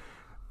 agreed.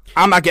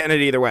 I'm not getting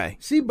it either way.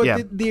 See,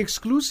 but the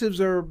exclusives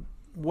are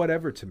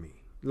whatever to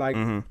me. Like,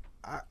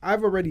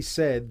 I've already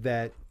said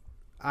that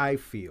I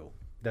feel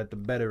that the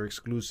better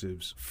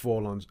exclusives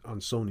fall on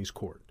Sony's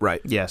court.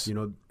 Right. Yes. You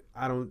know,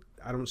 I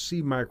don't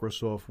see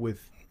Microsoft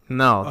with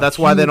No, that's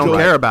why they don't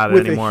care about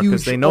it anymore,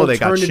 because they know they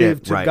got shit.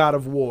 Alternative to Right. God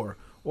of War,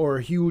 or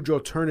a huge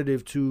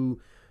alternative to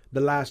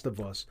The Last of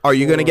Us. Are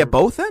you going to or- get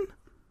both then?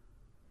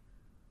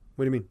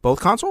 What do you mean? Both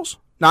consoles?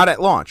 Not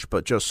at launch,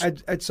 but just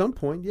At some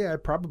point, yeah, I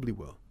probably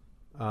will.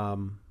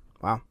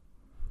 wow.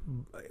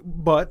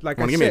 But like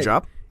I Want to said, give me a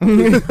job?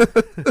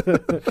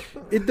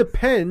 it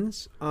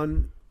depends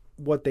on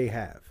what they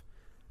have.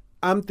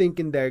 I'm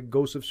thinking that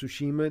Ghost of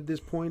Tsushima at this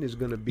point is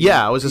going to be.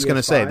 Yeah, I was just going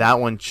to say PS5. that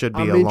one should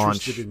be I'm a launch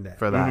interested in that.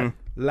 for that.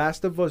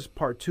 Last of Us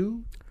Part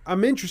 2,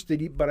 I'm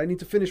interested, but I need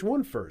to finish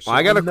 1 first. Well,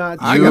 I got a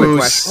You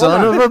question.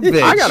 son of a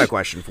bitch. I got a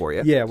question for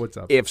you. Yeah, what's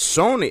up? If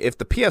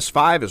the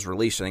PS5 is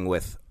releasing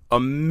with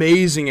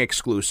amazing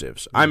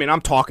exclusives, I mean,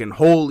 I'm talking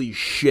holy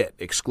shit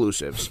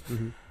exclusives,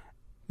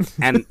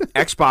 and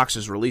Xbox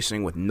is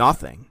releasing with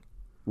nothing,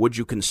 would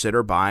you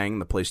consider buying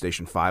the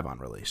PlayStation 5 on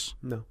release?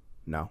 No.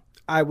 No.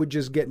 I would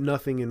just get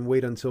nothing and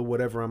wait until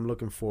whatever I'm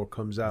looking for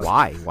comes out.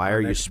 Why? Why on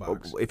are you?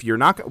 Xbox. If you're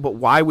not, but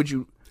why would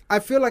you? I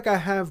feel like I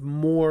have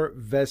more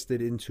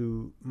vested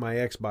into my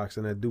Xbox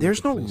than I do.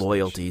 There's no with the PlayStation.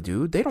 loyalty,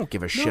 dude. They don't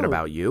give a shit No,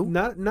 about you.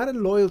 Not a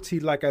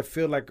loyalty like I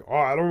feel like, oh,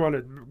 I don't want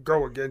to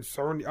go against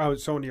Sony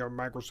or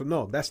Microsoft.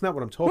 No, that's not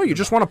what I'm talking No, about. you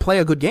just want to play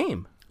a good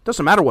game.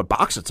 Doesn't matter what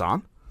box it's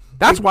on.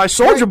 That's why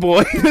Soldier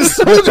Boy.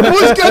 Soldier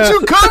Boy's got you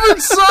covered,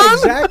 son.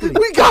 Exactly.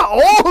 We got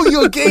all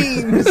your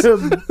games.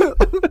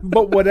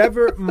 But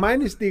whatever,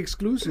 minus the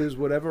exclusives,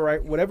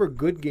 whatever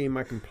good game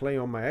I can play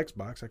on my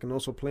Xbox, I can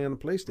also play on the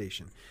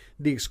PlayStation.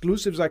 The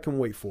exclusives I can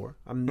wait for.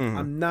 I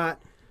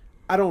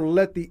don't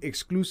let the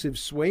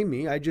exclusives sway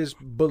me. I just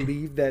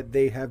believe that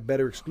they have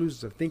better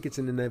exclusives. I think it's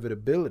an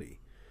inevitability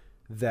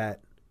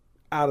that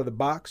out of the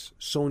box,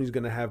 Sony's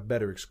going to have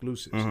better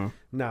exclusives.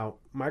 Now,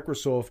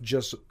 Microsoft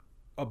just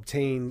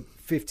obtained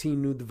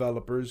 15 new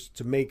developers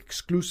to make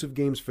exclusive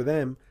games for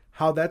them.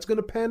 How that's going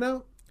to pan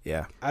out?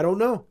 Yeah. I don't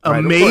know.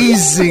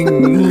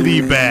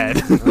 Amazingly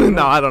bad.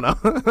 No, I don't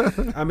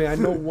know. I mean, I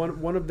know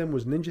one of them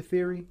was Ninja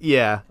Theory.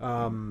 Yeah.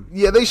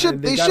 Yeah, they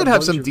should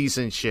have some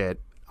decent shit,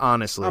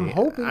 honestly. I'm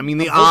hoping. I mean,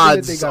 the I'm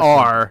hoping that they odds got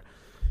are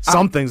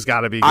something's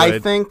got to be good.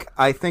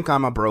 I think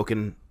I'm a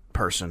broken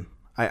person.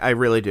 I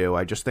really do.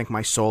 I just think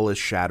my soul is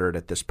shattered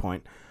at this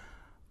point.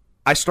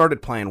 I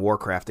started playing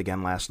Warcraft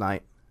again last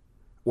night.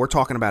 We're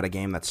talking about a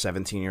game that's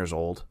 17 years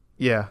old.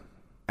 Yeah.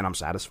 And I'm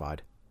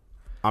satisfied.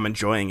 I'm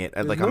enjoying it.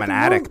 Like I'm an nothing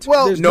addict.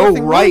 wrong- there's no,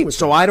 nothing wrong right. with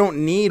So I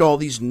don't need all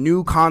these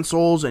new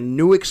consoles and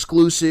new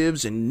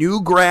exclusives and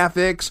new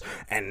graphics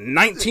and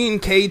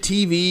 19K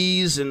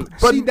TVs and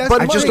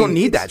But I just don't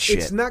need that shit.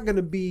 It's not going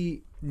to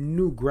be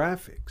new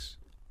graphics.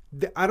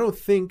 I don't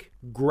think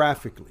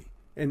graphically,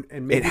 and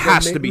maybe It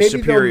has they'll to be maybe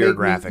they'll superior make me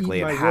graphically.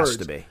 eat It my has words.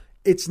 to be.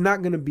 It's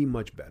not going to be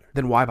much better.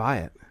 Then why buy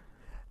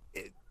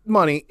it?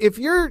 Money, if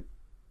you're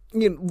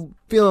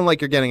feeling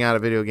like you're getting out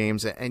of video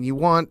games and you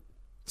want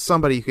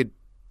somebody you could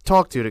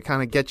talk to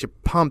kind of get you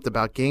pumped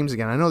about games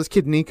again. I know this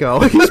kid Nico.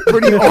 He's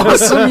pretty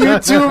awesome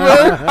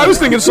YouTuber. I was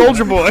thinking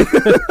Soldier Boy.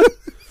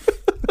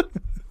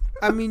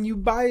 I mean, you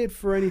buy it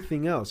for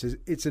anything else.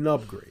 It's an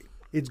upgrade.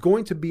 It's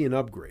going to be an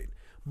upgrade.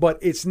 But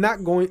it's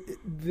not going...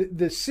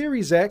 The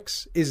Series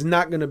X is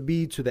not going to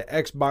be to the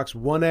Xbox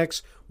One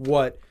X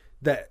what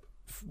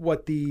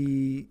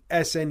the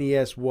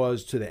SNES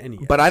was to the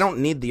NES. But I don't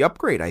need the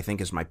upgrade, I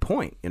think, is my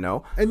point, you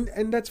know?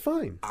 And that's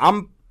fine.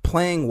 I'm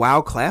playing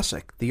WoW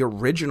Classic, the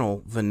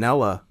original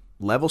vanilla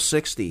level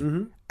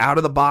 60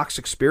 out-of-the-box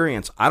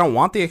experience. I don't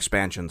want the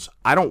expansions.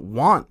 I don't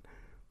want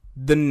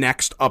the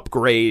next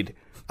upgrade.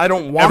 I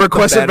don't want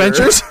EverQuest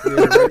Adventures.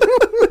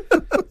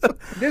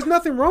 There's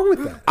nothing wrong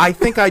with that. I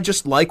think I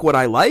just like what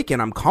I like,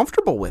 and I'm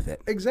comfortable with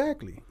it.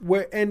 Exactly.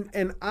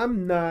 And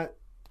I'm not...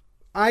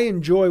 I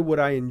enjoy what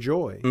I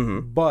enjoy,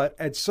 but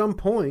at some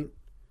point,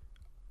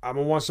 I'm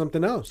going to want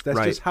something else. That's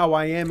right. just how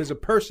I am as a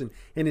person.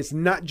 And it's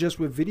not just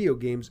with video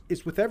games,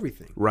 it's with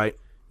everything. Right.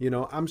 You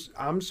know,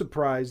 I'm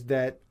surprised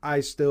that I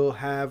still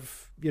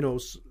have,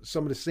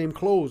 some of the same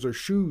clothes or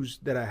shoes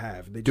that I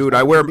have. Dude,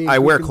 I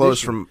wear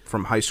clothes from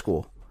high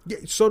school. Yeah,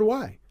 so do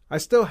I. I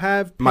still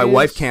have pants. My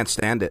wife can't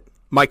stand it.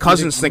 My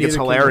cousins think it's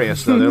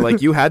hilarious, though. They're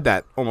like, you had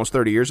that almost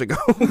 30 years ago.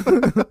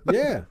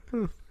 Yeah.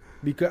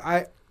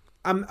 Because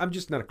I'm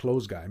just not a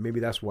clothes guy. Maybe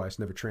that's why it's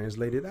never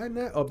translated. I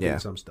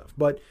update some stuff.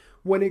 But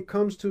when it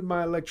comes to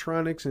my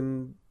electronics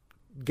and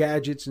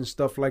gadgets and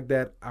stuff like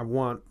that, I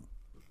want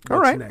all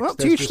right. Next. Well,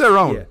 teach their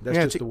own. Yeah, that's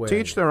just the way.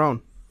 Teach their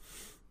own.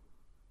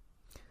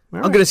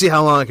 I'm going to see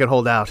how long I can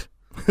hold out.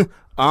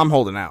 I'm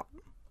holding out.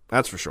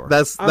 That's for sure.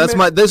 This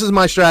is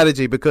my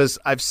strategy because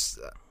I'm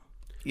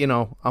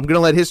going to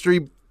let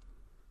history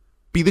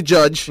be the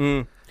judge,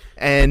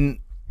 and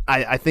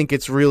I think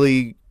it's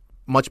really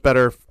much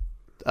better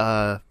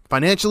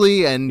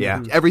financially and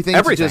everything.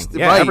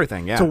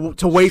 Everything.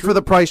 To wait for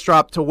the price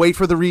drop, to wait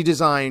for the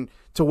redesign,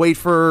 to wait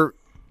for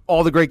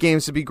all the great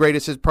games to be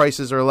greatest as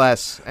prices or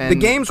less. And the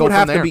games would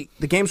have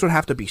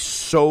to be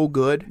so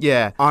good.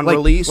 Yeah, on like,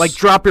 release, like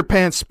drop your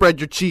pants, spread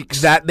your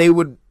cheeks. That they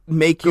would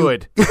make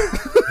good.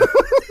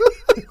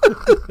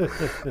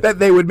 That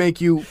they would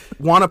make you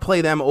want to play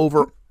them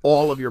over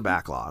all of your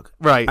backlog.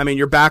 Right. I mean,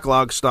 your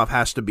backlog stuff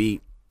has to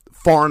be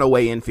far and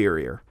away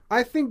inferior.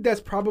 I think that's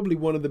probably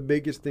one of the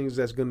biggest things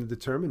that's going to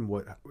determine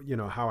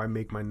how I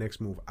make my next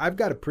move. I've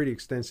got a pretty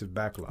extensive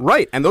backlog.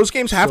 Right, and those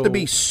games have to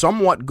be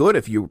somewhat good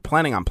if you're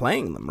planning on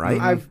playing them, right?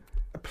 I've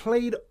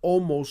played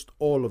almost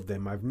all of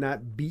them. I've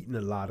not beaten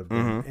a lot of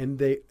them, and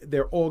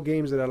they're all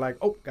games that are like,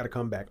 oh, got to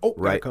come back. Oh,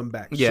 got to come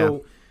back. Yeah.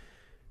 So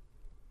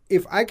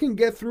if I can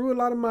get through a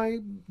lot of my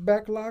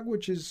backlog,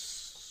 which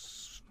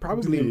is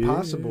probably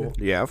impossible.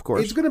 Yeah, of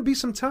course. It's going to be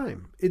some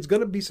time.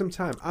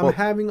 I'm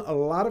having a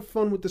lot of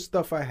fun with the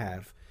stuff I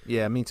have.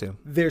 Yeah, me too.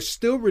 They're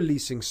still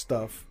releasing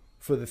stuff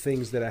for the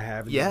things that I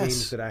have, and the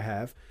games that I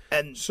have.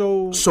 And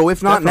so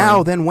if not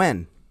now, then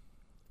when?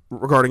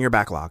 Regarding your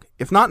backlog.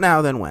 If not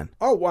now, then when?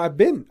 Oh, well, I've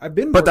been.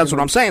 But that's what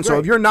I'm saying. Right. So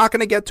if you're not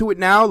going to get to it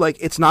now, like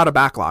it's not a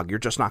backlog. You're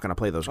just not going to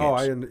play those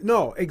games.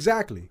 No,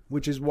 exactly.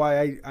 Which is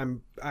why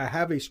I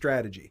have a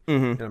strategy,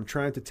 and I'm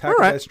trying to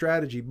tackle that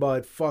strategy.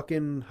 But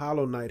fucking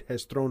Hollow Knight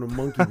has thrown a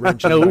monkey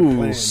wrench in my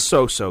plan.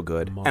 So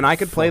good. And I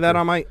could play that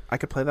on my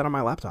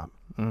laptop.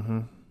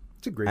 Mm-hmm.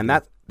 It's a great. And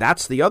game.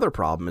 that's the other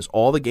problem is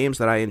all the games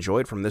that I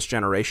enjoyed from this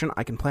generation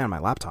I can play on my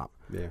laptop.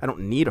 Yeah. I don't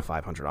need a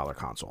 $500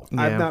 console.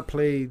 Yeah. I've not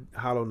played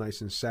Hollow Knight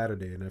since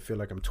Saturday, and I feel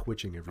like I'm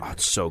twitching every day. Oh,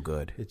 it's so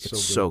good.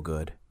 It's so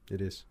good. It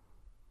is.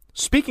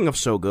 Speaking of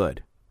so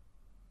good,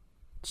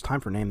 it's time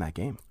for Name That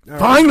Game. All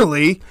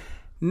Finally! Right.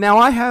 Now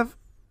I have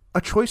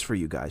a choice for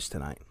you guys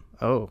tonight.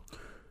 Oh.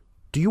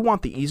 Do you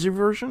want the easy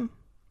version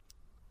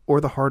or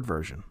the hard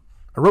version?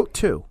 I wrote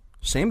two.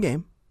 Same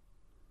game.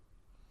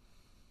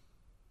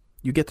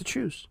 You get to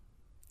choose.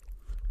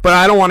 But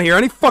I don't want to hear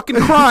any fucking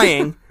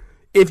crying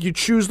if you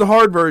choose the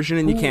hard version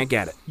and you can't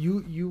get it.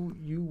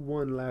 You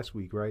won last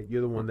week, right?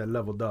 You're the one that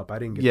leveled up. I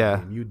didn't get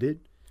the game. You did?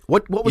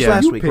 What was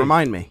last week? Picked.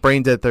 Remind me.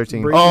 Brain Dead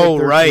 13.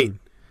 Right.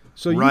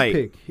 So you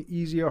pick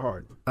easy or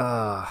hard.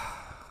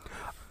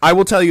 I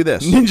will tell you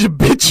this. Ninja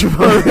bitch.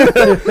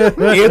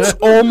 It's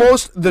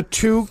almost, the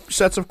two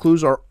sets of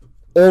clues are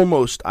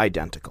almost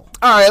identical.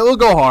 All right, we'll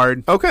go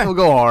hard. Okay. We'll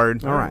go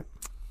hard. All right.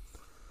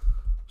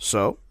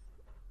 So,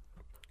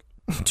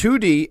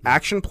 2D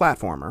action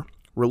platformer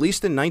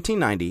released in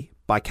 1990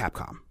 by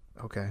Capcom.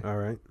 Okay. All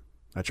right.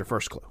 That's your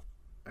first clue.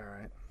 All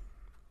right.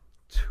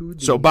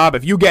 2D. So, Bob,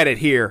 if you get it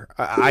here,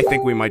 I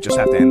think we might just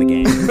have to end the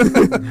game.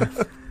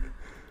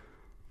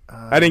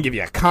 I didn't give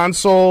you a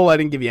console. I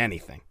didn't give you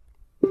anything.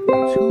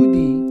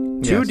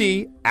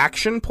 2D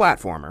action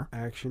platformer.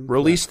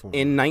 Released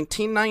in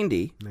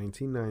 1990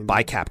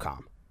 by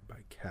Capcom.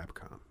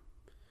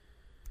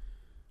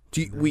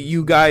 Do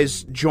you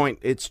guys joint?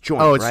 It's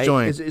joint. Oh, it's right?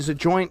 joint. Is it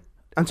joint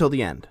until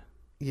the end?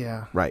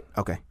 Yeah. Right.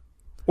 Okay.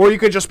 Or you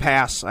could just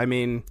pass. I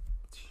mean,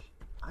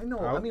 I know.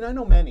 I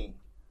know many.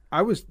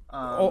 I was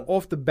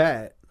off the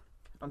bat.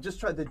 I'm just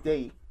trying to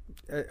date.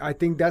 I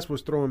think that's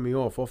what's throwing me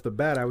off. Off the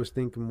bat, I was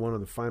thinking one of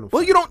the Final.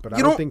 Well, Fight, you don't- but you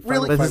I don't don't think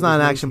really- Final But it's Fight not an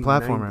was action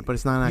 1990. platformer. But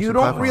it's not an action You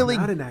don't platformer. really-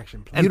 Not an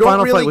action. And You don't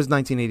Final really- Fight was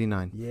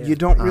 1989. Yeah, You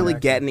don't not really action.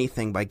 get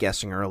anything by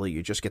guessing early.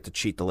 You just get to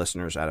cheat the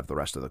listeners out of the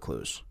rest of the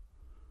clues.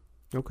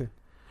 Okay.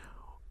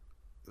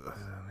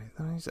 Action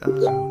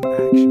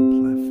Action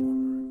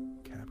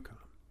platformer. Capcom.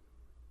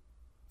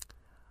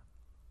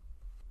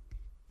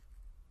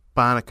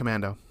 Bionic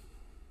Commando.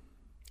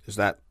 Is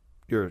that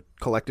your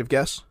collective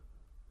guess?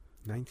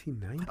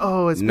 1990.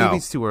 Oh, it's No. maybe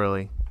it's too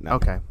early. No.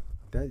 Okay.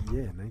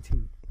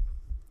 19.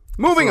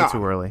 Moving It's a on.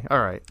 little too early. All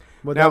right.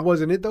 But Now- that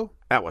wasn't it though.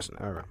 That wasn't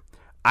it. All right.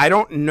 I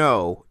don't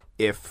know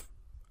if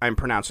I'm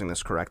pronouncing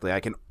this correctly. I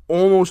can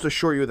almost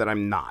assure you that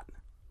I'm not,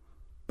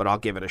 but I'll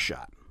give it a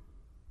shot.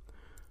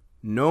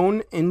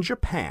 Known in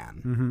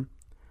Japan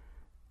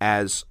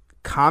as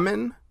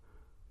Kamen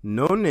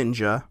no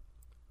Ninja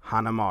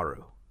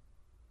Hanamaru.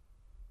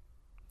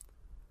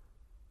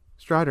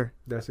 Strider.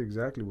 That's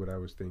exactly what I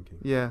was thinking.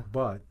 Yeah.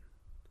 But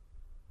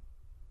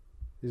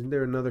isn't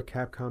there another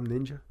Capcom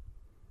Ninja?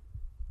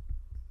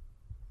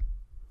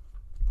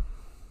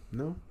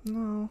 No.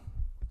 No.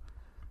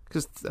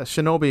 Because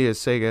Shinobi is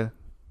Sega.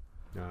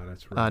 No,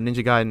 that's right.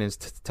 Ninja Gaiden is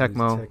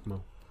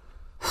Tecmo.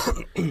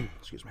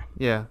 Excuse me.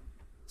 Yeah.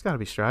 It's got to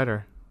be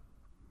Strider.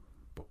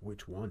 But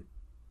which one?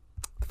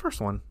 The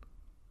first one.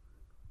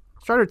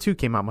 Strider 2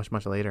 came out much,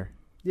 much later.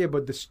 Yeah,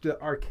 but the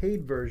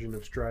arcade version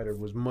of Strider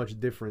was much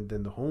different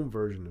than the home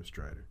version of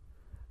Strider.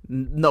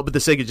 No, but the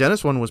Sega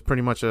Genesis one was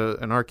pretty much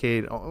an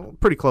arcade,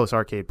 pretty close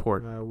arcade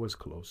port. It was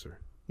closer.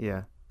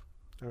 Yeah.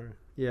 All right.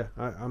 Yeah,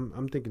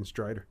 I'm thinking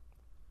Strider.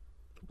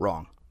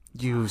 Wrong.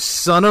 You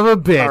son of a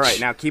bitch. All right,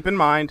 now keep in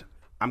mind,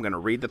 I'm going to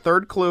read the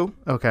third clue.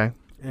 Okay.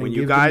 And When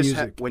give you the guys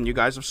music. when you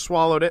guys have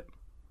swallowed it,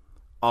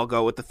 I'll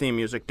go with the theme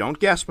music. Don't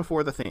guess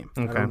before the theme.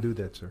 I don't do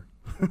that, sir.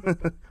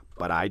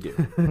 But I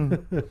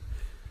do.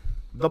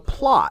 The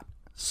plot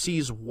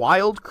sees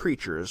wild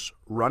creatures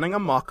running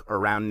amok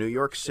around New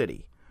York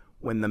City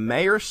when the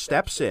mayor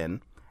steps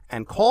in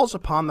and calls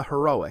upon the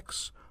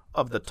heroics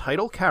of the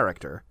title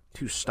character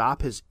to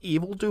stop his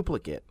evil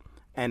duplicate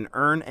and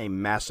earn a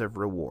massive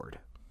reward.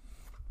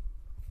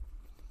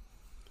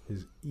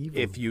 His evil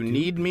If you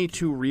need me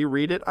to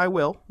reread it, I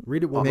will.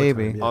 Read it one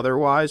Maybe. more time. Yeah.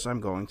 Otherwise, I'm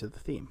going to the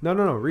theme. No.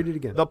 Read it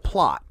again. The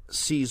plot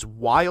sees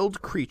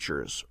wild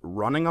creatures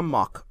running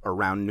amok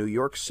around New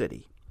York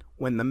City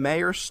when the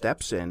mayor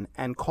steps in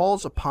and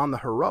calls upon the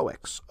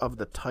heroics of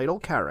the title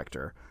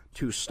character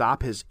to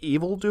stop his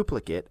evil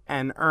duplicate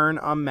and earn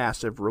a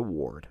massive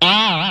reward.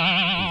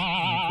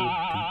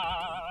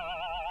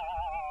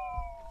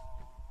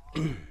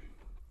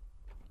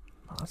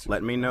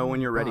 Let me know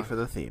when you're ready for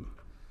the theme.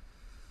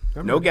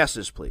 I'm No ready.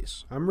 guesses,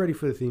 please. I'm ready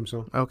for the theme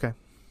song. Okay.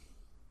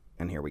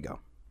 And here we go.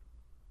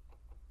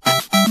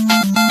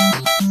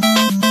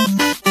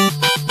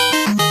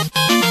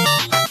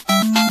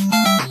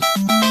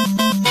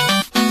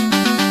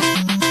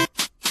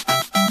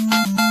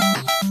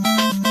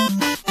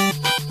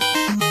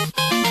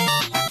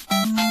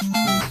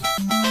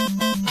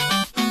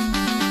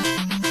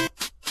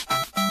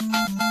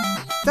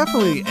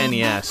 Definitely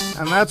NES.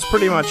 And that's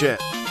pretty much it.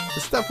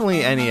 It's definitely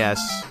NES.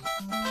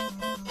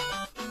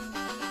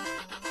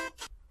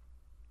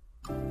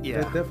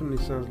 Yeah. That definitely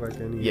sounds like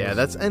NES. Yeah,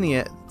 that's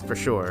NES for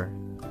sure.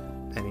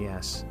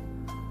 NES.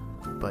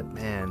 But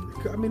man,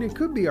 I mean, it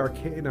could be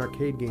an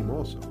arcade game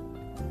also.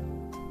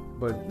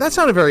 But that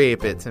sounded very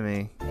 8-bit to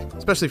me,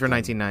 especially for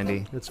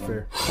 1990. that's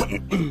fair.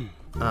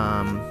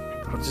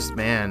 But just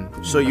man.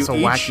 So you that's a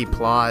each- wacky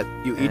plot.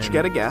 You each and-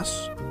 get a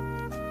guess.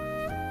 An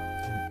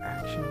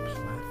action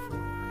platform.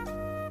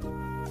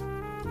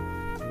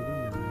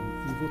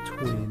 89, Evil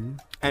Twin.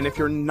 And if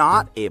you're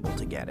not able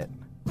to get it,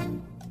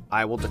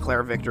 I will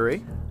declare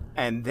victory,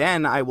 and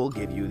then I will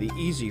give you the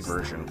easy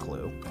version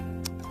clue,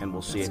 and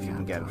we'll see if you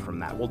can get it from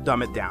that. We'll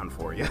dumb it down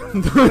for you. I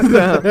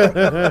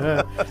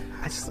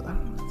just,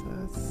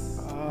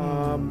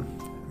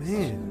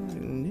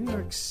 Man, New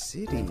York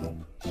City.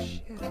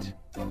 Shit.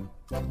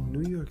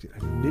 New York. A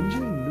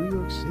ninja in New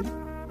York City?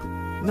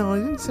 No, I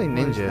didn't say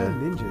No, it's not ninja.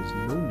 ninja. It's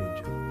no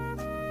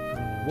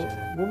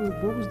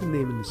ninja. What was the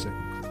name in the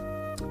second clue?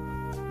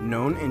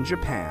 Known in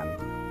Japan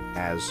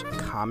as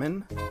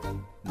Kamen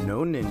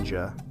no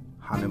Ninja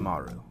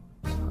Hanamaru.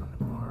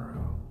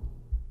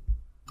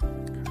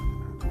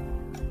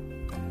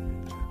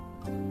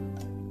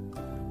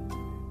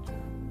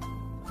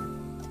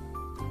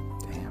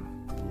 Damn.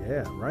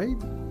 Yeah, right?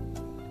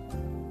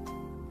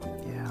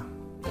 Yeah.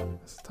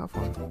 That's a tough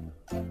one.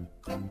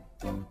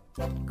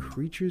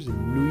 Creatures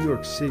in New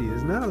York City.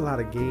 There's not a lot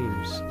of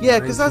games. in Yeah,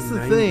 because that's the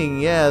 1990. thing.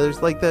 Yeah,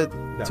 there's like that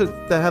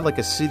That- that had like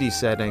a city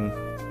setting.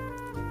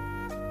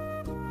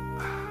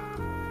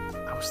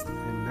 I was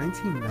In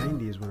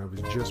 1990 is when I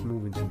was just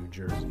moving to New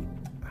Jersey.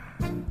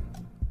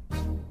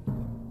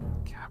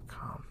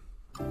 Capcom.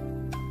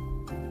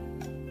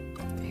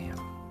 Damn.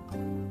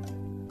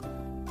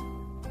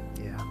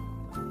 Yeah.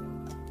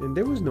 And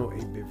there was no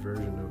 8-bit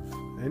version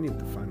of any of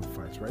the Final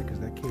Fights, right? Because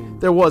that came...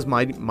 There was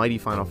Mighty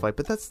Final Fight,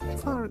 but that's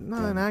not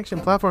an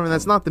action platform, and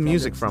that's not the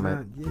music from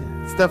it.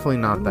 Yeah. It's definitely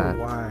not that. I don't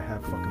know why I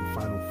have fucking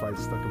Final Fight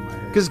stuck in my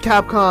head. Because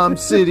Capcom,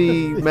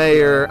 City,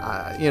 Mayor,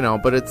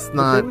 but it's But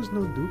not... there was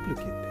no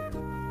duplicate there.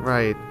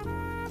 Right.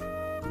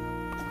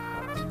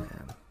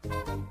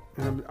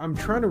 And I'm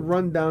trying to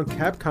run down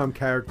Capcom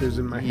characters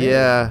in my head.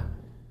 Yeah.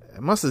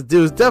 It was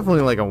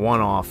definitely like a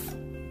one-off,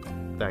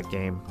 that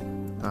game.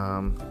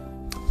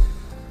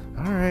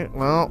 Alright,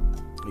 well...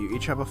 You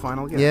each have a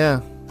final guess. Yeah.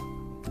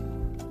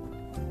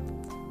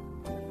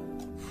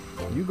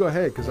 You go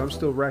ahead, because I'm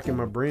still racking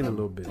my brain a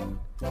little bit.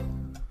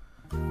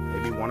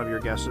 Maybe one of your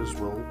guesses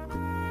will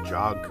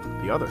jog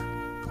the other. We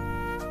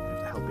have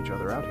to help each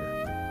other out here.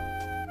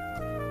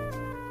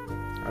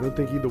 I don't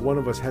think either one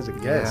of us has a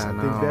guess. Yeah,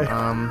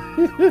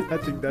 I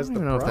think that's the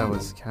problem. I don't even know if that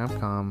was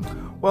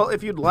Capcom. Well,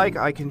 if you'd like,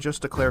 I can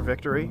just declare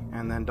victory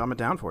and then dumb it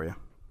down for you.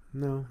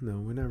 No,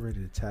 we're not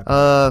ready to tap.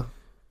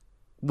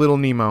 Little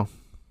Nemo.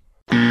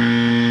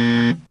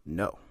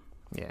 No.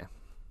 Yeah.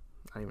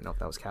 I don't even know if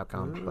that was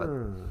Capcom, but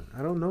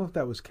I don't know if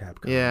that was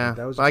Capcom. yeah,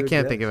 that was I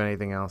can't think of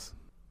anything else.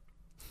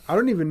 I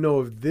don't even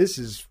know if this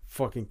is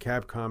fucking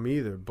Capcom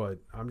either, but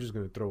I'm just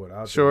gonna throw it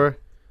out. Sure. There.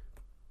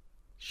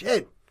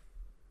 Shit.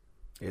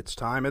 It's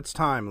time,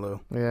 Lou.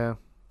 Yeah.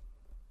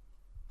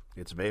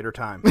 It's Vader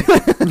time. Fuck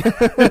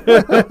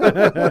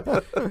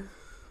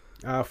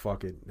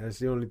it. That's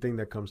the only thing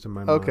that comes to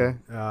my Okay.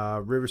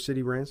 mind. River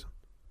City Ransom?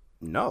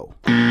 No.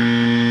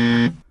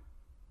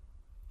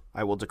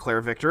 I will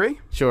declare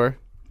victory. Sure.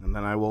 And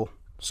then I will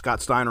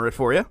Scott Steiner it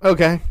for you.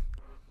 Okay.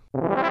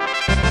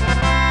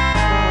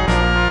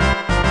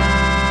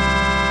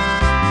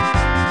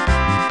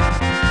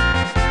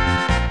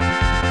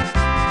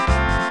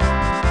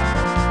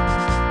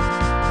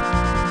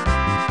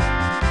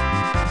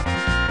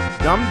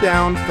 Dumbed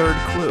down third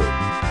clue.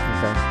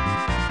 Okay.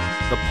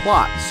 The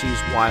plot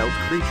sees wild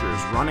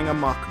creatures running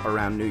amok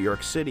around New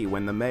York City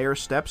when the mayor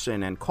steps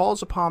in and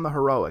calls upon the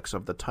heroics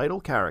of the title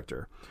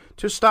character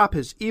to stop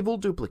his evil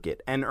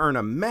duplicate and earn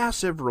a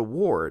massive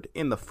reward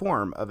in the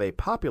form of a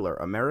popular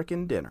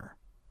American dinner.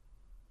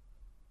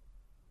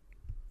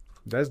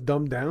 That's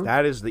dumbed down?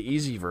 That is the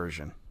easy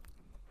version.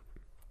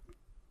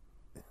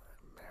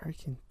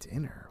 American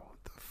dinner?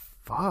 What the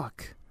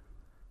fuck?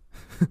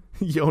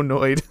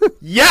 Yonoid.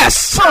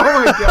 Yes!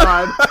 Oh my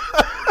god.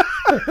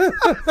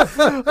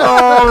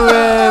 Oh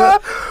man.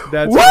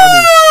 That's Woo!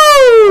 funny.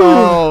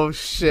 Oh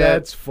shit.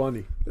 That's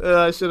funny.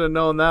 I should have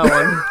known that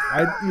one.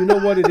 You know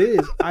what it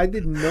is? I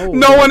didn't know.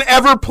 No one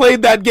ever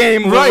played that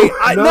game, Lou. Right.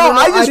 I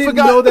just didn't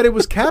forgot. know that it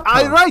was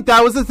Capcom. Right,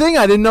 that was the thing.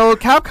 I didn't know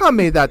Capcom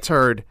made that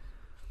turd.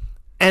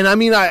 And I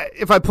mean,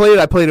 if I played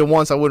it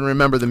once, I wouldn't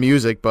remember the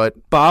music,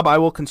 but... Bob, I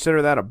will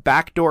consider that a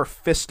backdoor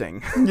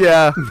fisting.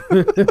 Yeah.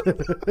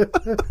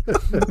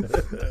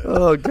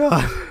 Oh,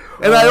 God.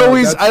 And I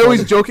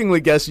always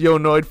jokingly guess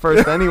Yonoid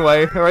first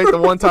anyway, right? The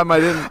one time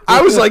I didn't.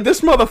 I was like, this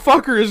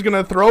motherfucker is going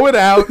to throw it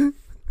out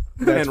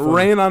and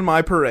rain on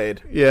my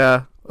parade.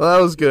 Yeah. Well,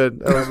 that was good.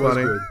 That was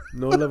funny. Good.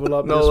 No level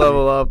up. No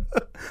level up.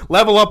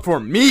 Level up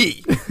for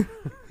me.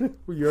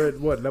 You're at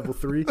what, level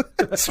 3?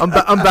 I'm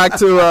back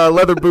to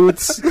leather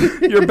boots.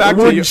 You're back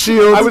to wooden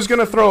shield. I was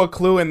gonna throw a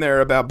clue in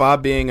there about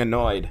Bob being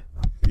annoyed.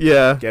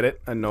 Yeah. Get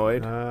it?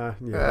 Annoyed. Yeah.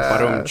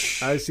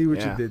 I see what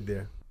you did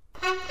there.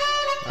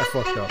 I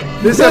fucked up.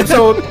 This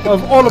episode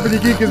of All Up in the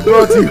Geek is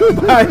brought to you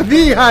by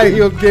The High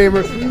Heeled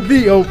Gamer,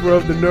 the Oprah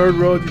of the Nerd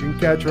World. You can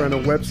catch her on her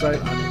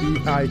website on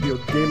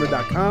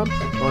thehighheeledgamer.com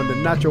on the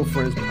Nacho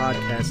Friends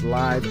podcast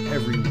live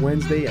every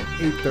Wednesday at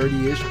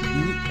 8:30ish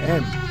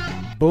p.m.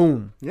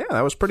 Boom. Yeah,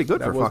 that was pretty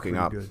good for fucking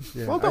up.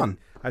 Yeah, well done.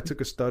 I took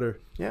a stutter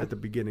at the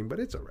beginning, but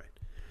it's all right.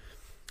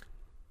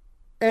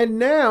 And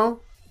now,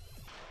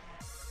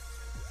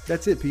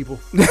 that's it, people.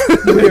 We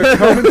are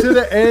coming to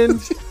the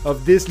end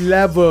of this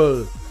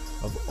level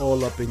of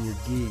All Up in Your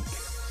Geek.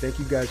 Thank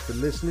you guys for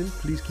listening.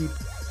 Please keep,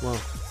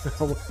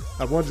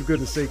 I was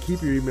going to say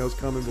keep your emails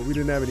coming, but we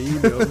didn't have any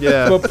emails.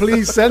 Yeah. But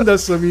please send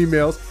us some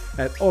emails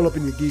at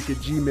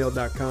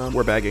allupinyourgeek@gmail.com.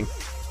 We're begging.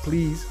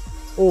 Please.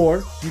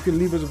 Or you can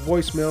leave us a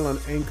voicemail on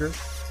Anchor.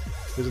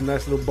 There's a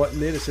nice little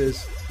button there that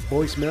says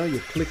voicemail. You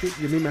click it.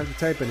 You don't even have to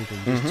type anything.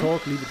 Just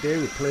talk, leave it there.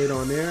 We'll play it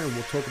on there, and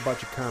we'll talk about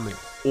your comment.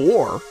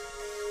 Or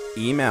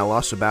email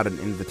us about an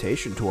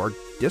invitation to our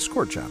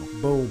Discord channel.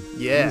 Boom.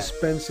 Yeah. You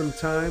spend some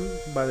time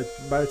by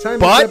the time.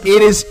 But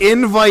it is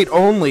invite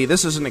only.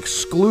 This is an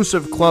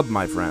exclusive club,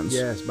 my friends.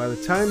 Yes. By the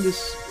time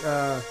this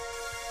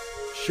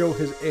show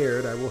has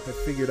aired, I will have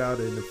figured out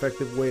an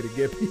effective way to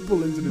get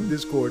people into the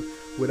Discord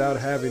without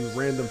having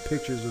random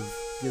pictures of,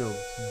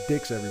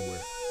 dicks everywhere.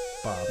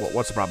 Bob. Well,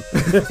 what's the problem?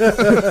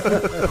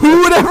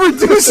 Who would ever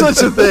do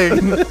such a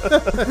thing?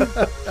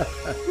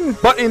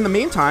 But in the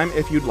meantime,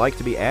 if you'd like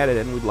to be added,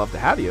 and we'd love to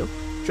have you,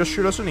 just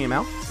shoot us an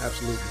email.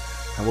 Absolutely.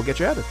 And we'll get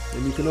you added.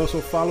 And you can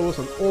also follow us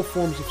on all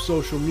forms of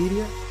social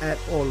media at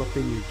All Up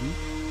in Your Geek.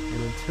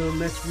 And until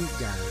next week,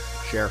 guys.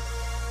 Share.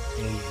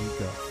 And we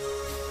go.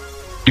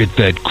 Get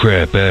that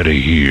crap out of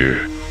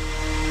here.